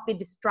should not be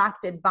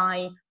distracted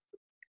by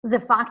the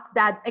fact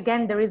that,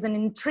 again, there is an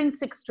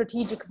intrinsic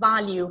strategic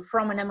value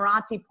from an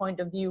Emirati point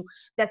of view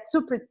that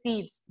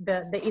supersedes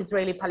the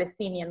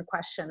Israeli-Palestinian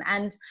question.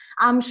 And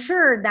I'm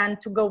sure then,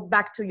 to go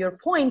back to your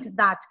point,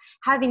 that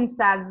having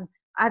said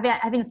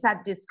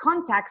this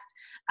context,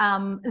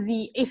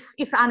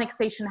 if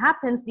annexation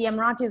happens, the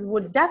Emiratis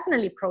would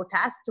definitely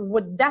protest,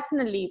 would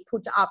definitely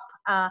put up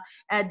a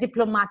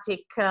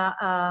diplomatic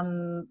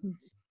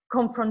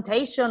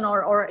confrontation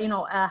or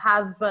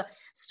have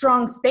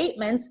strong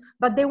statements,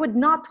 but they would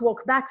not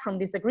walk back from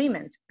this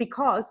agreement,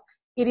 because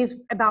it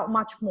is about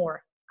much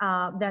more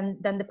than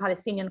the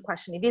Palestinian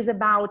question. It is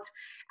about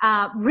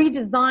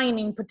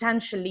redesigning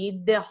potentially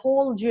the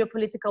whole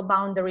geopolitical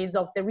boundaries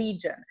of the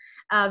region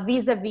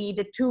vis-a-vis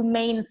the two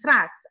main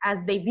threats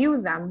as they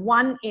view them.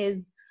 One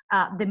is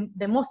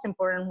the most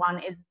important one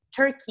is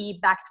Turkey,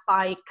 backed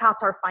by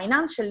Qatar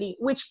financially,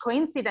 which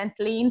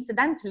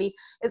incidentally,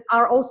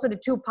 are also the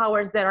two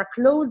powers that are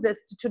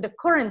closest to the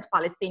current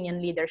Palestinian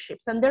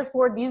leaderships. And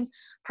therefore, this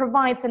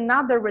provides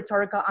another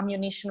rhetorical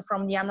ammunition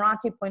from the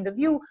Emirati point of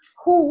view,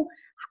 who,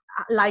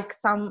 like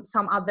some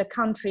other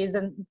countries,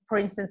 and for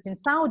instance in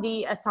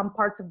Saudi, some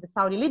parts of the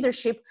Saudi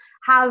leadership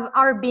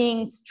are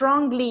being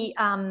strongly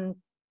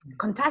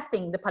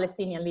contesting the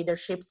Palestinian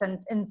leaderships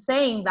and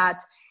saying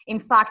that, in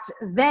fact,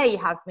 they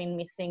have been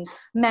missing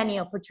many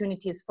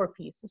opportunities for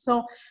peace.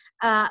 So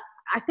I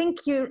think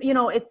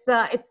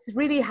it's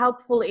really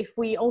helpful if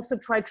we also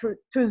try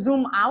to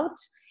zoom out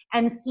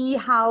and see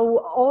how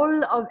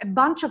a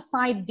bunch of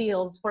side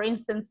deals, for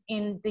instance,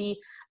 in the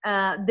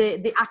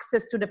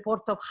access to the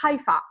port of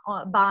Haifa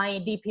by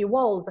DP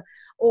World,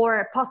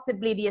 or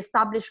possibly the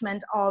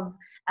establishment of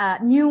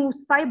new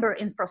cyber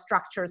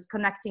infrastructures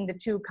connecting the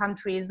two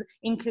countries,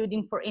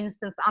 including, for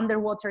instance,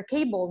 underwater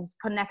cables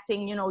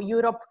connecting,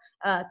 Europe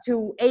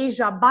to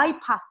Asia,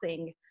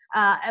 bypassing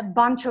a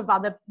bunch of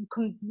other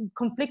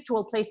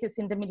conflictual places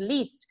in the Middle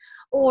East,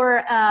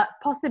 or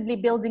possibly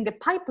building a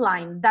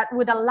pipeline that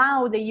would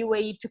allow the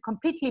UAE to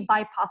completely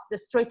bypass the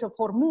Strait of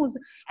Hormuz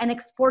and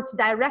export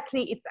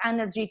directly its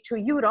energy to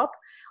Europe.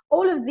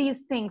 All of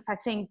these things, I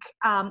think,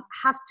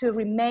 have to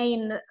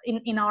remain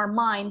in our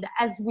mind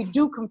as we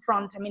do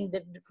confront,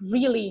 the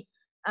really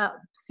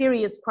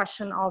serious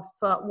question of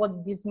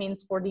what this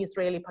means for the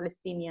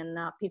Israeli-Palestinian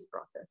peace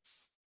process.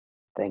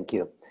 Thank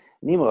you.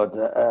 Nimrod,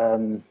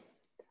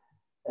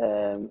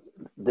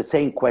 the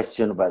same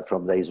question, but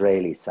from the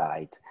Israeli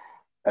side,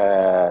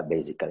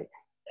 basically.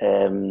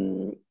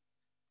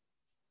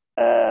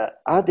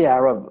 Are the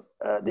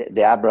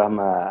Abraham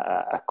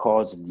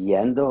Accords the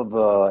end of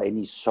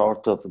any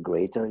sort of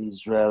greater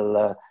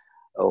Israel,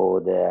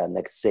 or the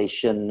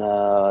annexation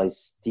is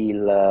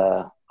still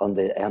on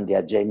the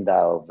agenda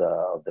of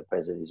the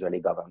present Israeli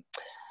government?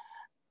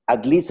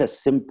 At least a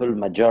simple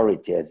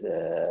majority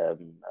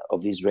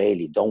of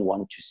Israeli don't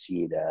want to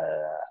see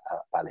the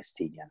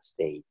Palestinian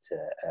state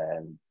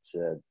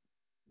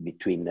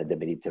between the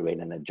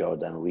Mediterranean and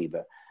Jordan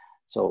River.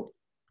 So,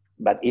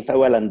 but if I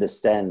well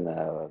understand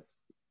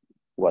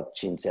what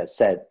Cinzia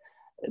said,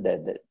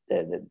 the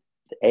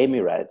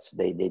Emirates,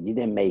 they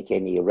didn't make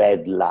any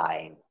red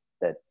line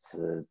that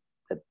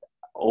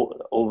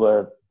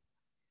over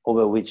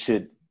which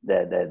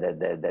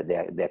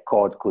the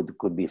accord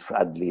could be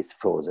at least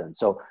frozen.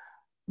 So,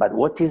 but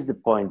what is the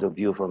point of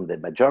view from the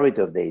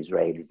majority of the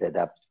Israelis that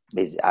are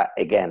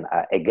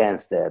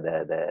against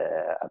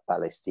the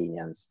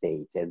Palestinian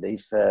state? And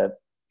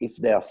if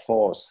they are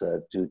forced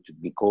to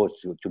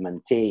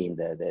maintain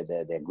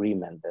the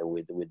agreement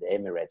with the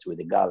Emirates, with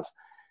the Gulf,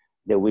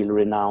 they will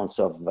renounce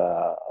of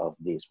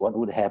this. What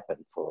would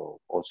happen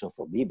also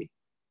for Bibi?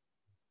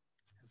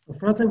 So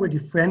first, I would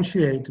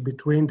differentiate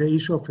between the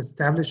issue of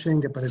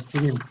establishing a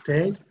Palestinian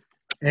state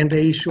and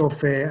the issue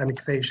of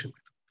annexation,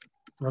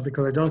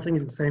 because I don't think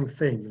it's the same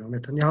thing.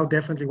 Netanyahu,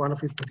 definitely one of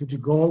his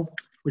strategic goals,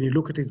 when you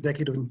look at his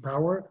decade in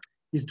power,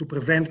 is to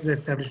prevent the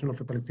establishment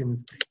of a Palestinian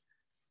state.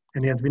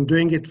 And he has been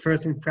doing it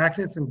first in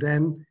practice and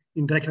then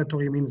in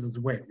declaratory means as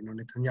well.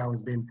 Netanyahu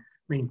has been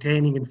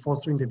maintaining and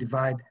fostering the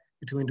divide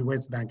between the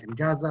West Bank and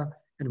Gaza.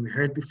 And we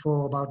heard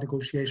before about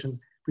negotiations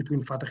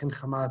between Fatah and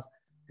Hamas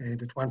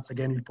that once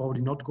again will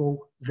probably not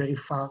go very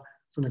far.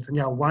 So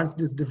Netanyahu wants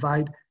this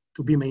divide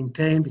to be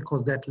maintained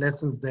because that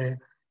lessens the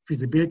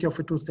feasibility of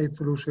a two-state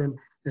solution.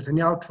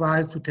 Netanyahu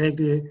tries to take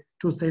the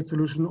two-state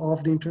solution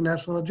off the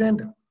international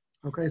agenda.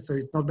 Okay, so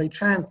it's not by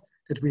chance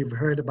that we've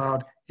heard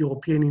about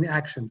European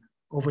inaction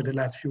over the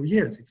last few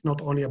years. It's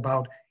not only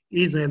about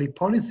Israeli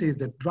policies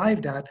that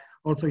drive that,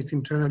 also it's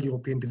internal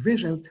European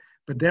divisions,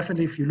 but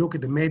definitely if you look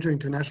at the major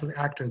international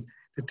actors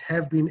that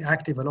have been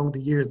active along the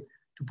years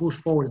to push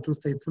forward a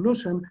two-state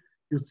solution,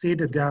 you see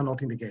that they are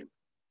not in the game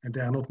and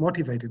they are not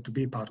motivated to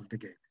be part of the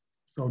game.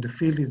 So the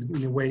field is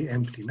in a way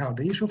empty. Now,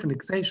 the issue of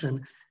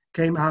annexation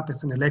came up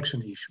as an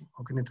election issue.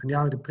 Okay,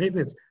 Netanyahu, the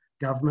previous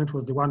government,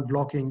 was the one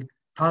blocking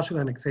partial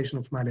annexation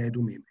of Ma'ale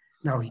Adumim.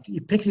 Now, he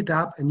picked it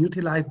up and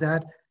utilized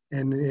that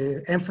and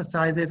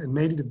emphasized it and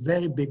made it a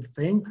very big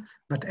thing.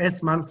 But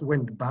as months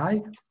went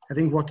by, I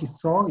think what he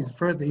saw is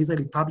first the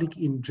Israeli public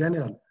in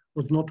general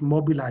was not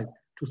mobilized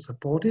to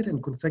support it,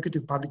 and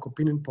consecutive public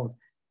opinion polls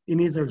in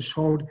Israel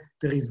showed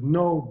there is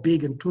no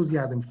big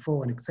enthusiasm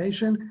for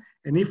annexation.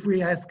 And if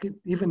we ask it,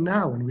 even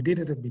now, and we did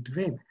it at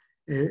Between,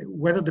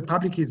 whether the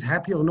public is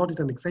happy or not that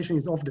annexation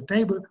is off the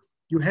table,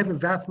 you have a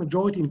vast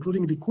majority,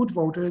 including Likud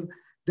voters,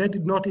 that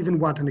did not even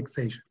want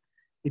annexation.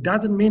 It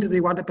doesn't mean that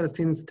they want a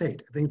Palestinian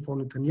state. I think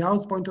from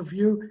Netanyahu's point of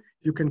view,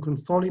 you can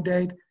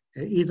consolidate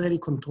Israeli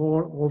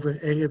control over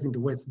areas in the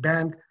West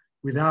Bank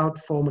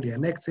without formally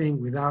annexing,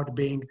 without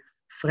being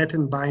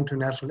threatened by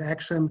international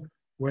action,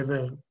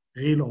 whether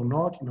real or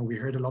not. You know, we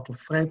heard a lot of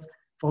threats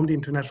from the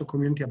international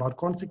community about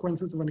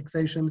consequences of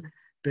annexation.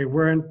 They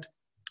weren't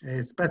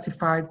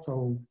specified,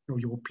 so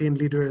European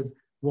leaders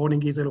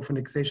warning Israel of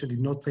annexation did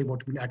not say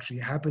what will actually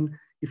happen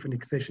if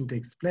annexation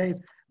takes place,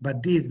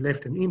 but these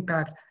left an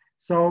impact.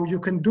 So you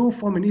can do,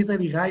 from an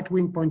Israeli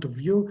right-wing point of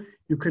view,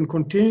 you can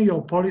continue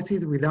your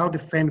policies without the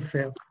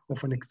fanfare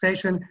of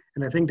annexation,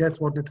 and I think that's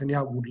what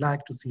Netanyahu would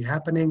like to see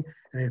happening.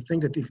 And I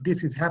think that if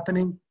this is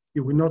happening,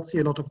 you will not see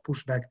a lot of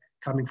pushback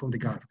coming from the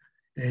Gulf.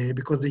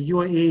 Because the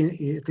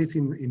UAE, at least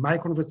in my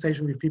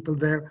conversation with people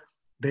there,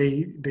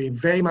 they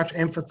very much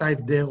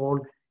emphasize their role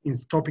in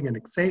stopping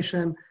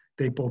annexation.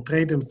 They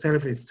portray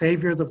themselves as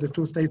saviors of the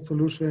two-state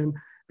solution,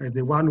 as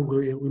the one who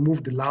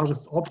removed the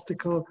largest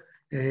obstacle.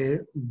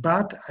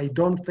 But I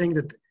don't think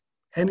that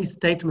any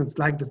statements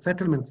like the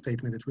settlement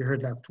statement that we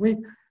heard last week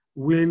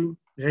will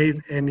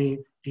raise any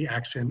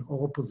reaction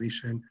or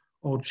opposition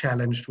or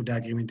challenge to the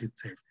agreement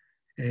itself.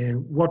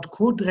 What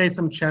could raise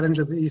some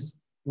challenges is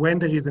when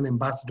there is an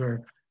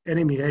ambassador, an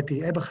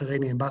Emirati, a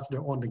Bahraini ambassador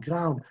on the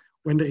ground,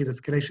 when there is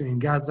escalation in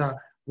Gaza,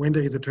 when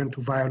there is a turn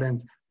to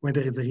violence, when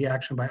there is a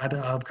reaction by other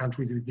Arab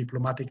countries with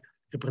diplomatic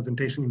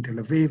representation in Tel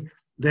Aviv,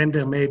 then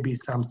there may be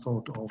some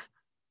sort of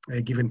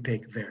give and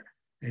take there.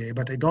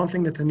 But I don't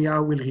think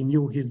Netanyahu will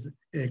renew his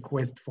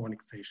quest for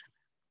annexation.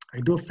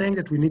 I do think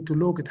that we need to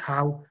look at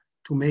how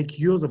to make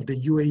use of the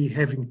UAE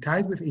having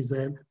ties with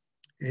Israel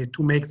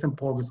to make some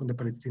progress on the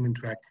Palestinian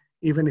track,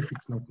 even if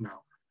it's not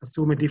now.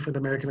 Assume a different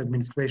American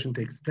administration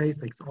takes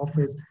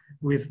office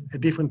with a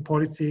different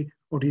policy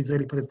on the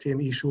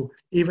Israeli-Palestinian issue,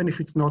 even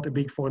if it's not a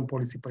big foreign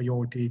policy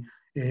priority.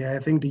 I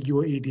think the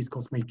UAE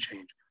discourse may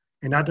change.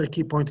 Another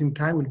key point in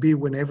time will be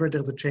whenever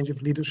there's a change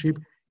of leadership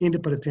in the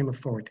Palestinian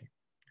Authority.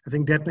 I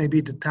think that may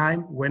be the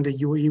time when the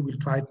UAE will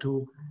try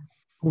to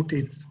put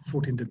its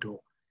foot in the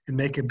door and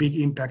make a big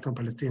impact on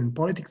Palestinian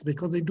politics,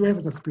 because they do have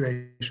an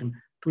aspiration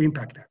to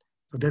impact that.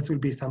 So that will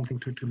be something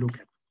to look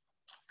at.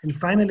 And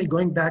finally,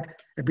 going back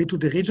a bit to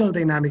the regional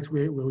dynamics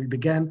where we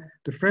began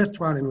the first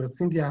round and where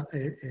Cynthia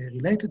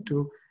related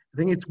to, I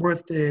think it's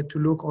worth to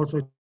look also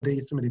at the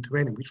Eastern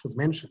Mediterranean, which was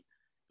mentioned,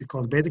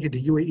 because basically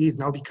the UAE is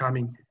now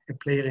becoming a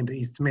player in the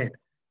East Med.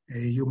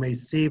 You may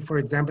see, for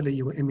example, a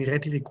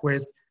Emirati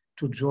request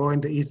to join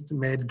the East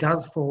Med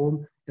Gaz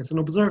Forum as an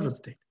observer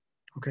state.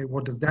 Okay,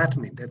 what does that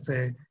mean? That's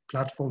a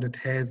platform that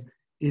has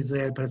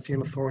Israel,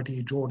 Palestinian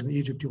Authority, Jordan,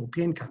 Egypt,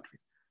 European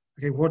countries.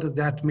 Okay, what does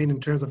that mean in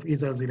terms of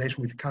Israel's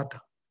relation with Qatar?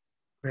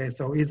 Okay,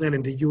 so Israel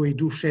and the UAE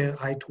do share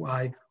eye to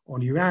eye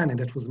on Iran, and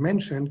that was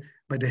mentioned,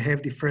 but they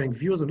have differing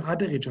views on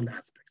other regional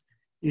aspects.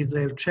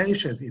 Israel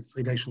cherishes its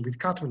relation with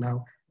Qatar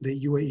now. The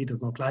UAE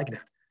does not like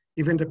that.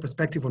 Even the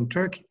perspective on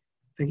Turkey,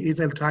 I think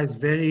Israel tries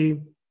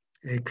very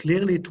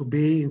clearly to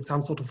be in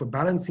some sort of a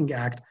balancing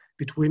act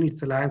between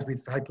its alliance with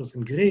Cyprus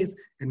and Greece,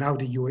 and now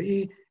the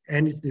UAE,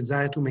 and its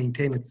desire to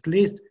maintain at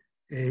least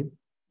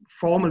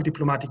formal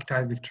diplomatic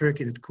ties with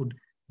Turkey that could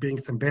bring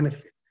some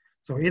benefits.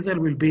 So Israel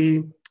will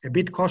be a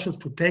bit cautious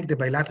to take the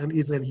bilateral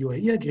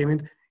Israel-UAE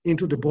agreement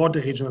into the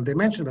broader regional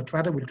dimension, but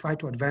rather will try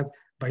to advance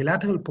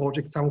bilateral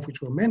projects, some of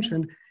which were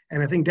mentioned.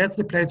 And I think that's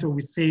the place where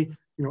we see,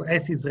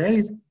 as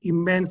Israelis,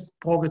 immense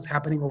progress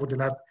happening over the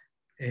last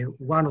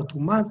 1 or 2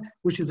 months,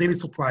 which is really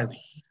surprising.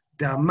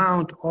 The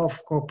amount of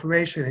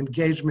cooperation,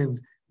 engagement,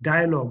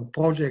 dialogue,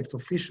 projects,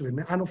 official and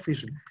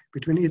unofficial,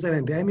 between Israel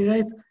and the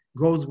Emirates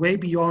goes way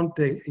beyond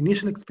the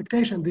initial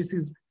expectation. This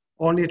is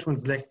only a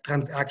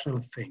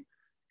transactional thing.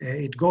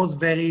 It goes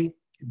very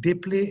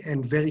deeply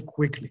and very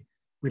quickly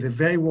with a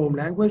very warm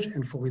language,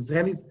 and for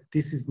Israelis,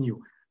 this is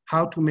new.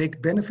 How to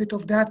make benefit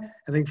of that?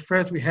 I think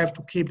first we have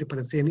to keep the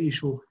Palestinian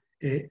issue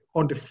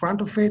on the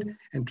front of it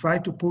and try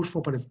to push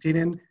for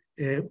Palestinian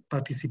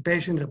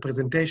participation,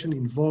 representation,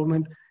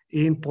 involvement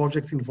in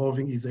projects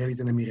involving Israelis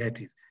and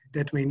Emiratis.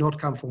 That may not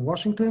come from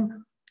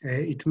Washington,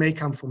 it may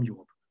come from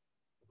Europe.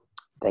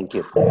 Thank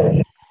you.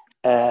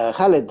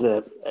 Khaled,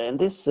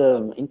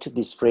 into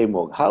this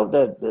framework, how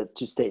the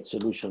two-state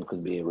solution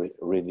could be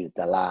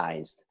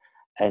revitalized,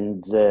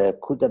 and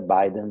could the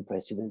Biden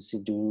presidency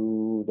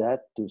do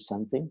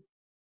something?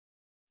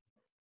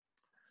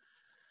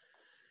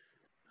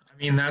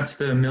 I mean, that's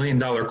the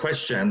million-dollar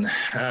question.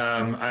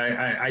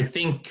 I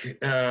think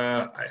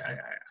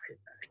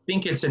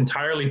it's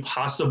entirely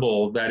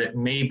possible that it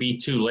may be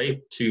too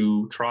late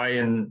to try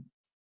and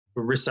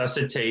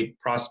resuscitate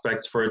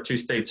prospects for a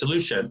two-state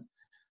solution.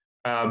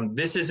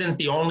 This isn't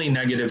the only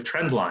negative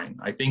trend line.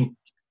 I think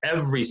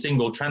every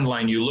single trend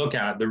line you look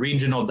at, the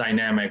regional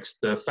dynamics,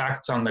 the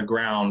facts on the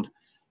ground,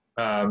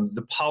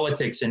 the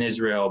politics in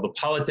Israel, the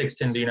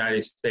politics in the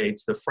United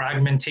States, the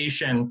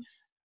fragmentation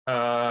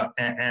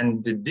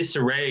and the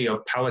disarray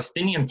of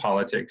Palestinian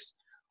politics,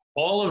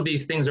 all of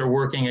these things are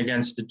working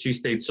against the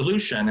two-state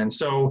solution. And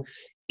so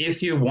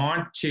if you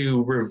want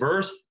to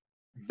reverse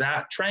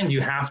that trend,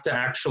 you have to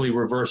actually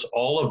reverse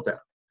all of them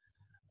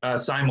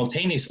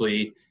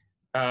simultaneously.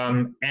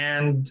 You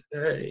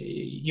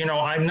know,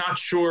 I'm not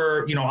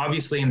sure, you know,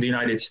 obviously in the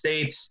United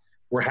States,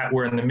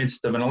 we're in the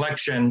midst of an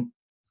election.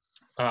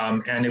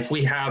 And if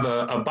we have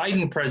a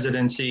Biden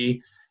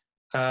presidency,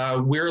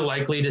 we're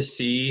likely to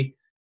see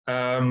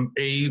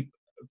a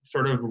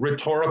sort of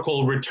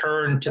rhetorical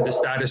return to the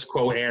status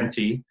quo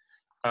ante,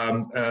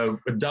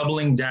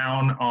 doubling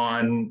down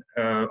on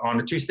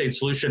a two-state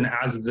solution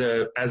as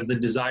the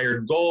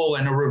desired goal,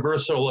 and a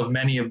reversal of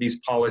many of these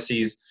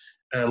policies,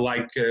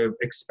 like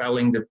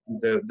expelling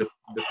the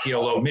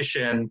PLO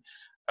mission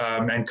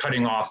and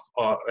cutting off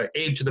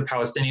aid to the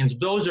Palestinians.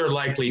 Those are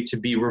likely to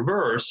be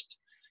reversed.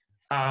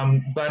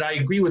 But I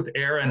agree with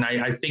Aaron.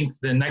 I think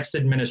the next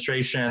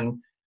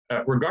administration,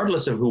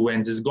 regardless of who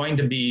wins, is going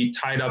to be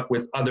tied up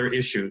with other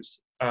issues.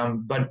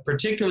 But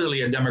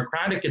particularly a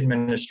Democratic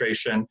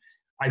administration,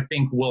 I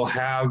think, will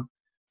have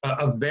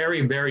a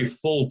very, very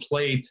full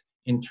plate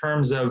in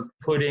terms of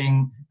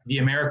putting the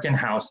American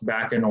House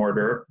back in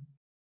order,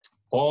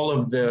 all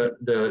of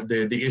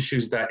the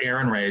issues that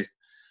Aaron raised.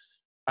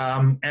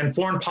 And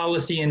foreign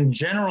policy in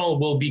general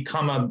will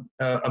become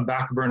a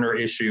back burner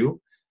issue.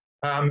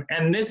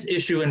 And this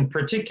issue in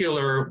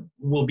particular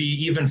will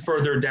be even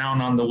further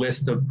down on the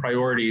list of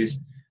priorities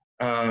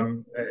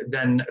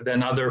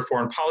than other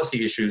foreign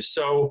policy issues.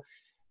 So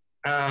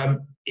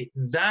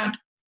that,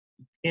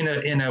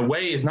 in a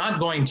way, is not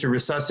going to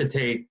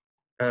resuscitate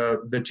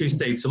the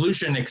two-state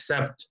solution,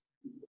 except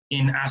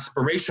in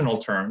aspirational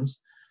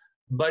terms.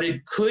 But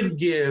it could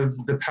give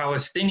the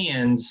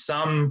Palestinians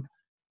some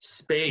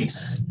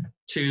space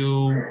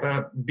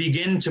to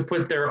begin to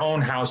put their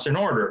own house in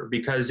order.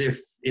 Because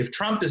if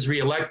Trump is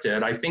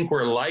reelected, I think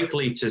we're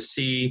likely to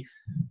see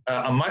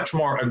a much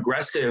more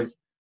aggressive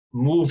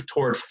move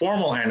toward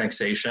formal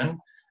annexation.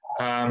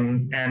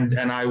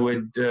 And I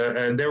would,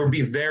 there would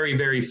be very,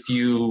 very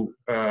few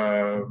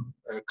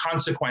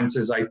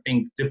consequences, I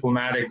think,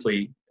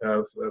 diplomatically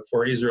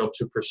for Israel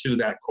to pursue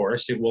that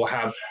course. It will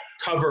have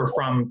cover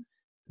from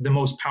the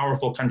most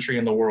powerful country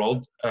in the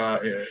world,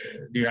 the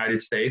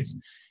United States.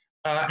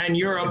 And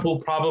Europe will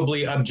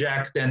probably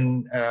object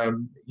and,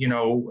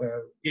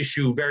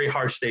 issue very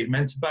harsh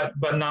statements, but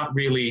not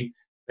really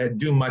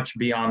do much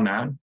beyond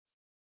that.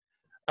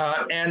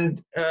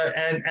 And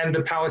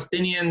the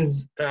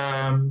Palestinians,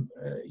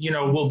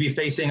 will be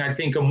facing, I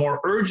think, a more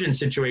urgent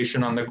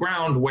situation on the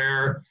ground,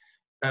 where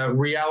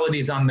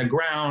realities on the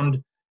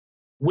ground,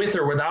 with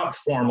or without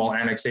formal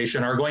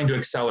annexation, are going to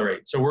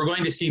accelerate. So we're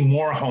going to see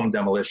more home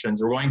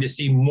demolitions. We're going to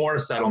see more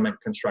settlement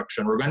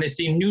construction. We're going to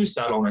see new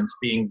settlements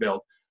being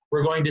built.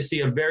 We're going to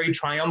see a very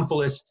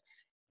triumphalist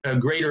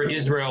Greater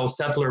Israel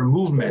settler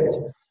movement.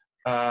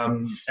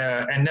 And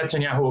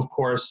Netanyahu, of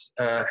course,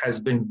 has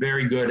been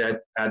very good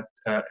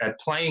at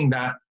playing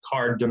that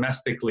card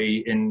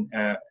domestically in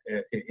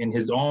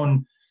his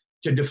own,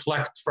 to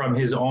deflect from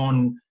his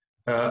own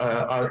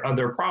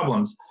other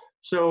problems.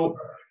 So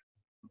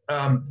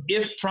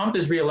if Trump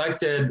is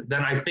reelected,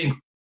 then I think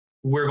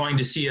we're going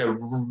to see a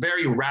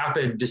very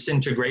rapid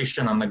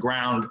disintegration on the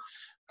ground,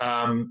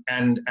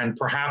 and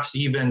perhaps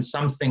even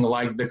something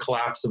like the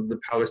collapse of the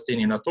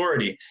Palestinian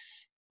Authority.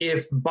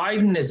 If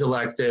Biden is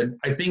elected,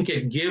 I think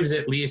it gives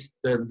at least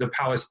the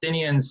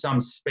Palestinians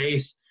some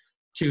space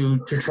to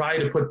try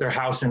to put their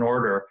house in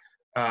order,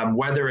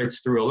 whether it's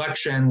through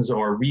elections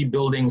or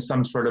rebuilding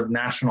some sort of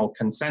national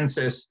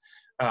consensus,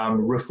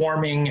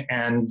 reforming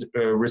and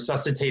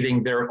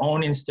resuscitating their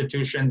own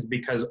institutions,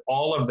 because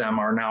all of them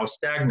are now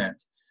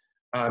stagnant,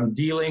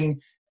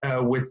 dealing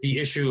with the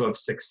issue of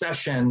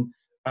succession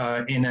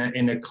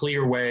in a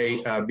clear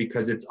way,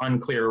 because it's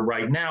unclear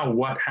right now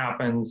what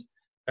happens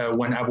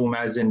when Abu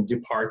Mazen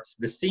departs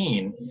the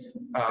scene,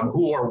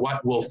 who or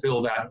what will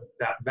fill that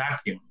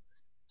vacuum.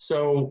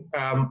 So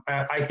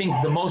I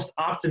think the most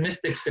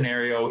optimistic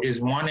scenario is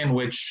one in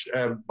which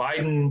a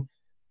Biden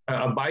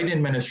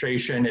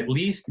administration at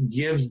least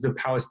gives the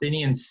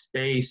Palestinians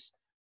space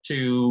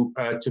to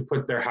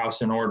put their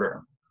house in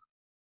order.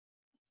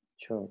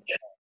 Sure.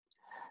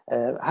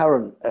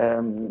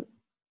 Aaron,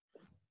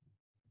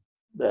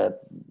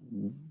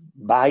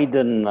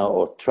 Biden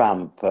or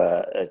Trump,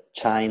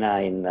 China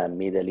in the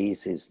Middle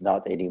East is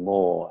not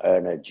anymore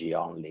energy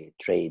only,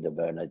 trade of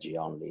energy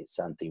only, it's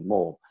something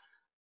more,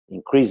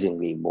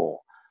 increasingly more.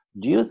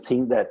 Do you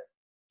think that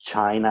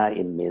China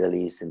in Middle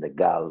East, in the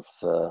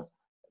Gulf,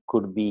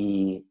 could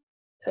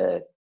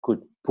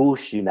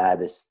push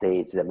United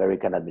States, the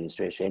American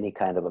administration, any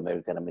kind of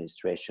American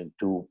administration,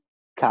 to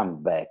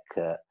come back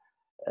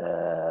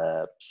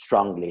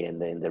strongly in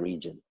the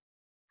region?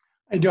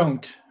 I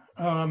don't.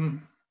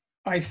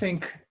 I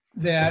think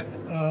that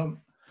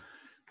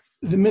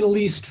the Middle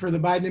East for the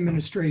Biden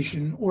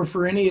administration, or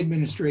for any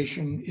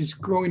administration, is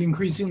growing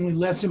increasingly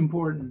less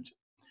important.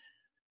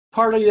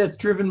 Partly that's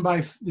driven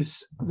by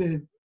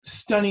the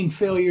stunning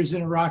failures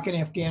in Iraq and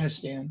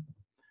Afghanistan.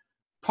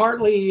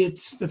 Partly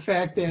it's the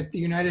fact that the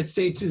United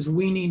States is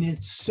weaning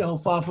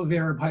itself off of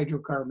Arab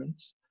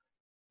hydrocarbons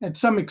at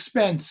some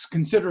expense,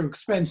 considerable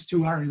expense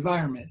to our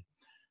environment.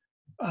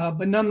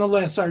 But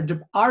nonetheless, our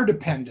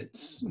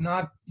dependence,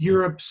 not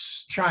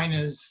Europe's,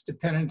 China's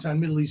dependence on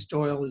Middle East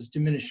oil, is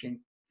diminishing.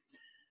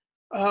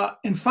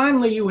 And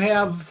finally, you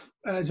have,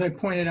 as I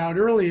pointed out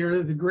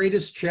earlier, the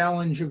greatest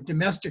challenge of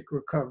domestic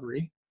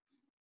recovery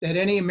that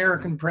any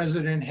American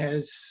president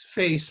has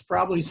faced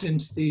probably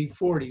since the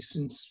 40s,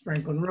 since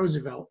Franklin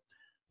Roosevelt,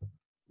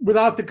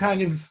 without the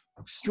kind of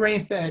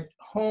strength at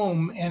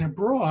home and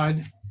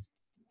abroad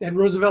that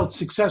Roosevelt's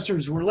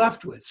successors were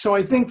left with. So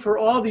I think for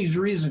all these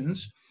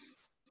reasons,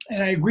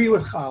 and I agree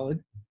with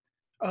Khalid,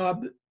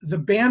 the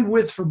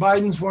bandwidth for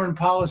Biden's foreign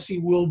policy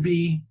will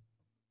be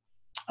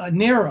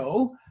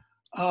narrow,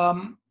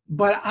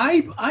 but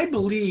I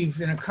believe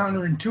in a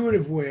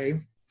counterintuitive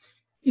way,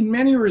 in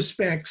many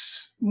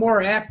respects,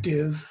 more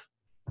active.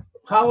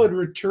 Khalid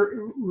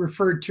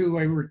referred to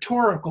a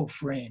rhetorical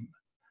frame.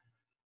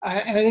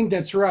 And I think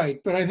that's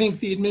right. But I think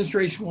the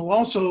administration will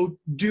also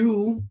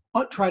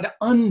try to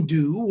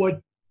undo what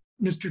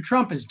Mr.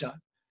 Trump has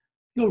done.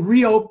 He'll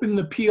reopen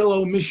the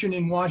PLO mission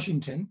in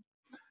Washington.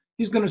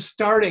 He's going to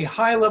start a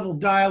high-level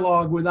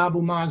dialogue with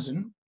Abu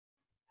Mazen.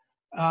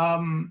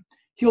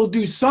 He'll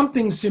do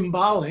something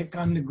symbolic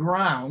on the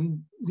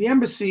ground. The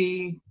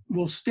embassy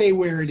will stay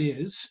where it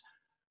is.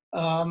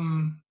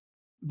 Biden,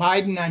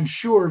 I'm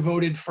sure,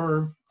 voted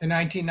for the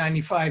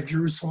 1995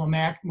 Jerusalem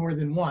Act more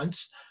than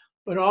once,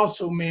 but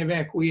also may have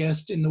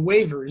acquiesced in the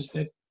waivers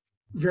that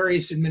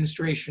various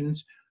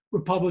administrations,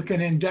 Republican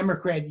and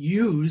Democrat,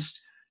 used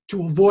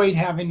to avoid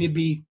having to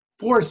be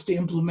forced to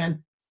implement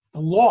the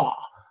law,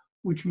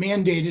 which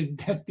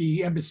mandated that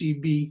the embassy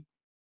be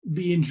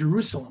in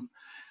Jerusalem.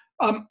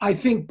 I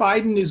think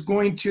Biden is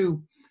going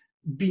to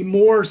be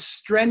more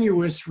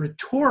strenuous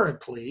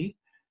rhetorically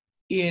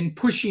in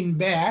pushing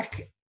back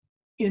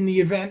in the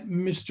event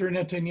Mr.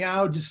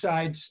 Netanyahu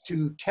decides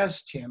to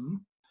test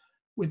him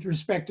with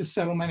respect to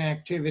settlement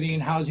activity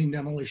and housing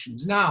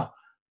demolitions. Now,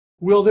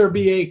 will there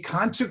be a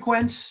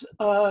consequence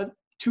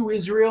to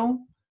Israel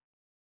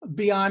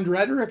beyond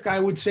rhetoric?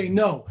 I would say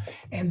no.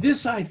 And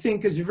this, I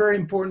think, is a very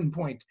important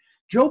point.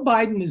 Joe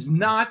Biden is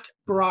not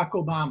Barack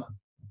Obama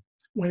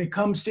when it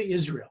comes to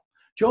Israel.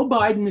 Joe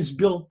Biden is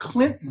Bill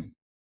Clinton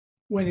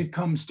when it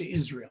comes to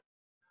Israel.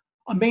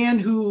 A man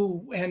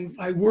who, and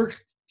I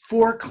worked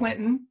for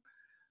Clinton,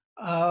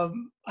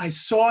 I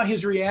saw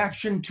his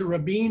reaction to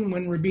Rabin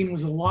when Rabin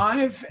was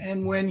alive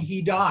and when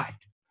he died.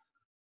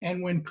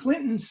 And when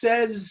Clinton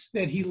says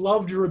that he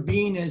loved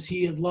Rabin as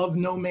he had loved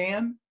no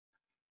man,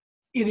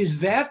 it is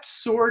that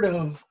sort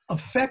of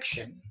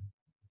affection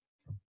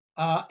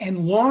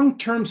and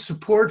long-term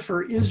support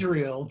for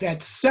Israel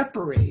that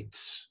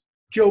separates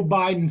Joe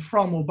Biden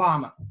from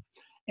Obama.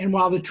 And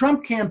while the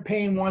Trump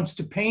campaign wants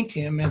to paint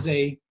him as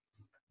a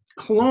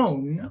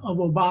clone of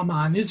Obama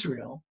on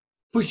Israel,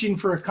 pushing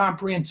for a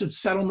comprehensive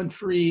settlement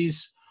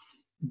freeze,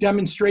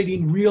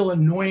 demonstrating real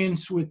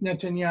annoyance with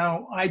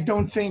Netanyahu, I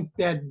don't think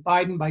that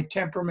Biden, by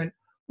temperament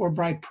or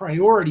by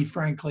priority,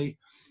 frankly,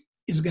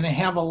 is going to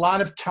have a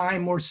lot of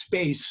time or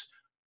space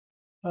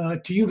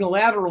to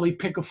unilaterally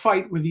pick a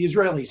fight with the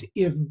Israelis.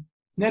 If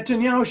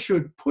Netanyahu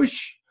should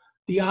push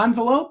the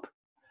envelope,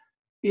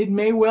 it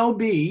may well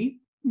be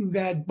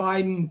that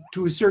Biden,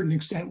 to a certain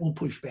extent, will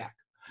push back.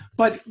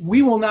 But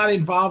we will not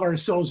involve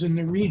ourselves in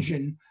the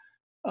region,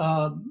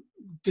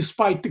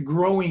 despite the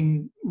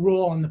growing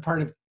role on the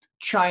part of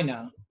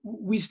China.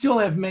 We still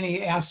have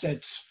many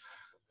assets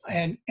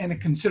and a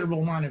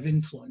considerable amount of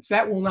influence.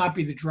 That will not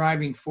be the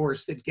driving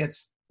force that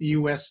gets the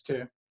U.S.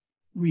 to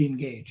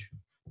re-engage.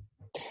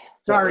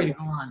 Sorry to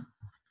go on.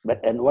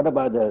 And what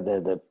about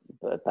the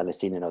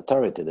Palestinian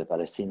Authority, the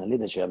Palestinian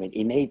leadership? I mean,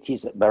 in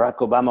 80s, Barack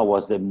Obama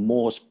was the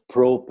most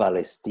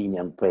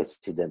pro-Palestinian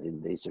president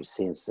in Israel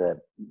since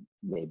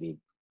maybe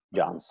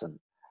Johnson.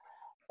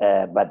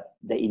 But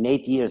in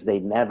 8 years, they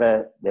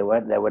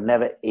were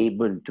never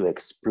able to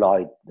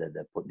exploit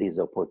this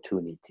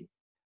opportunity.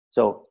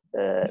 So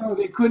no,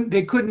 they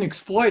couldn't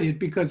exploit it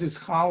because, as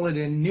Khalid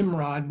and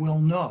Nimrod will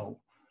know,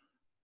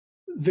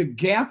 the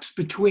gaps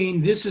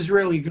between this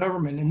Israeli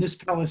government and this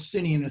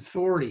Palestinian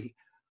Authority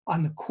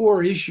on the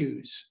core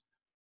issues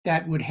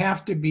that would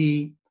have to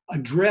be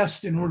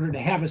addressed in order to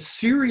have a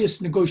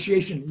serious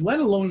negotiation, let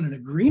alone an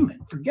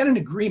agreement. Forget an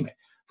agreement.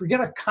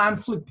 Forget a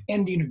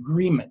conflict-ending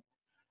agreement,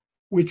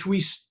 which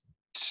we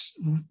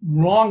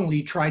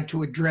wrongly tried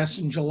to address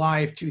in July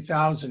of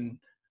 2000.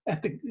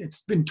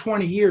 It's been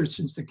 20 years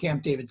since the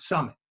Camp David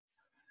summit.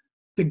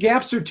 The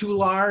gaps are too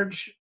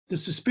large. The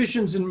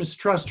suspicions and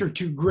mistrust are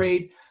too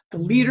great. The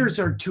leaders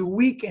are too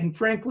weak. And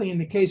frankly, in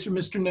the case of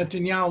Mr.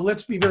 Netanyahu,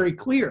 let's be very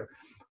clear.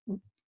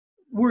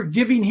 We're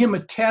giving him a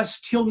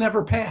test he'll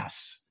never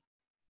pass.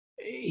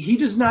 He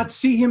does not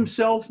see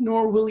himself,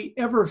 nor will he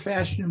ever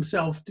fashion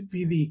himself to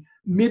be the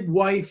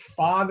midwife,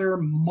 father,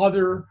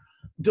 mother,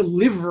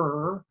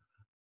 deliverer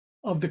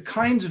of the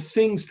kinds of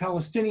things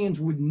Palestinians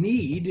would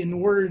need in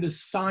order to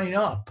sign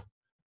up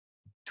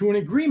to an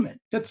agreement.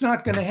 That's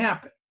not going to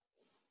happen.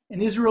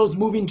 And Israel is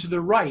moving to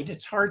the right.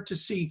 It's hard to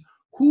see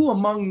who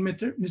among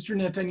Mr.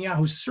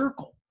 Netanyahu's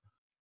circle,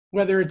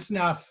 whether it's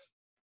now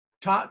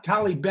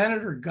Tali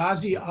Bennett or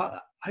Ghazi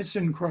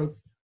Eisenkot,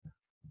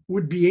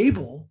 would be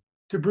able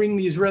to bring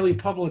the Israeli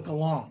public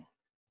along.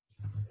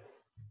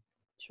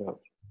 Sure.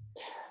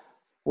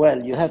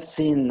 Well, you have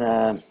seen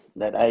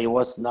that I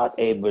was not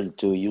able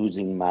to,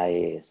 using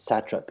my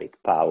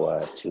satrapic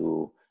power,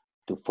 to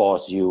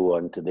force you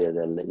into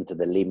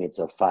the limits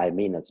of 5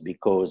 minutes,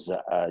 because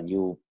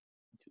you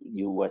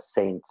were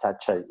saying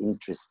such an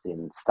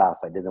interesting stuff.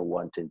 I didn't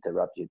want to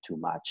interrupt you too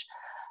much,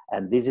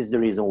 and this is the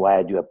reason why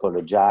I do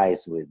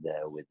apologize with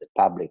the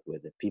public,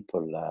 with the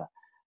people,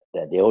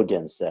 the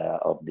audience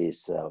of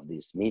this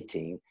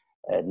meeting,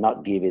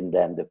 not giving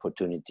them the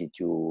opportunity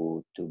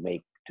to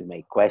make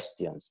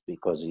questions,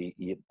 because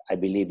I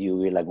believe you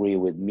will agree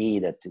with me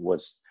that it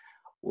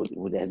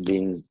would have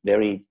been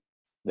very,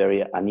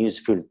 very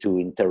unuseful to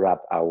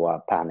interrupt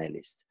our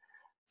panelists.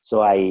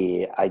 So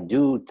I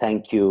do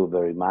thank you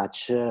very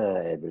much,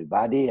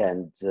 everybody,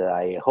 and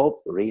I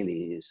hope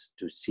really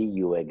to see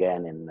you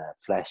again in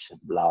flesh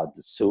and blood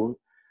soon,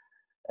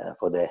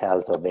 for the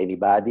health of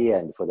anybody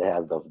and for the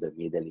health of the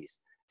Middle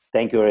East.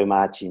 Thank you very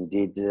much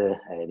indeed,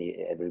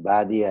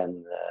 everybody,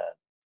 and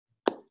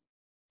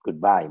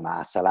goodbye.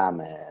 Ma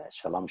salam,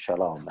 shalom,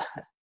 shalom.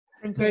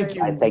 Thank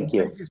you. Thank you. Thank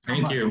you.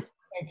 Thank you.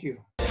 Thank you.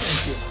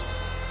 Thank you.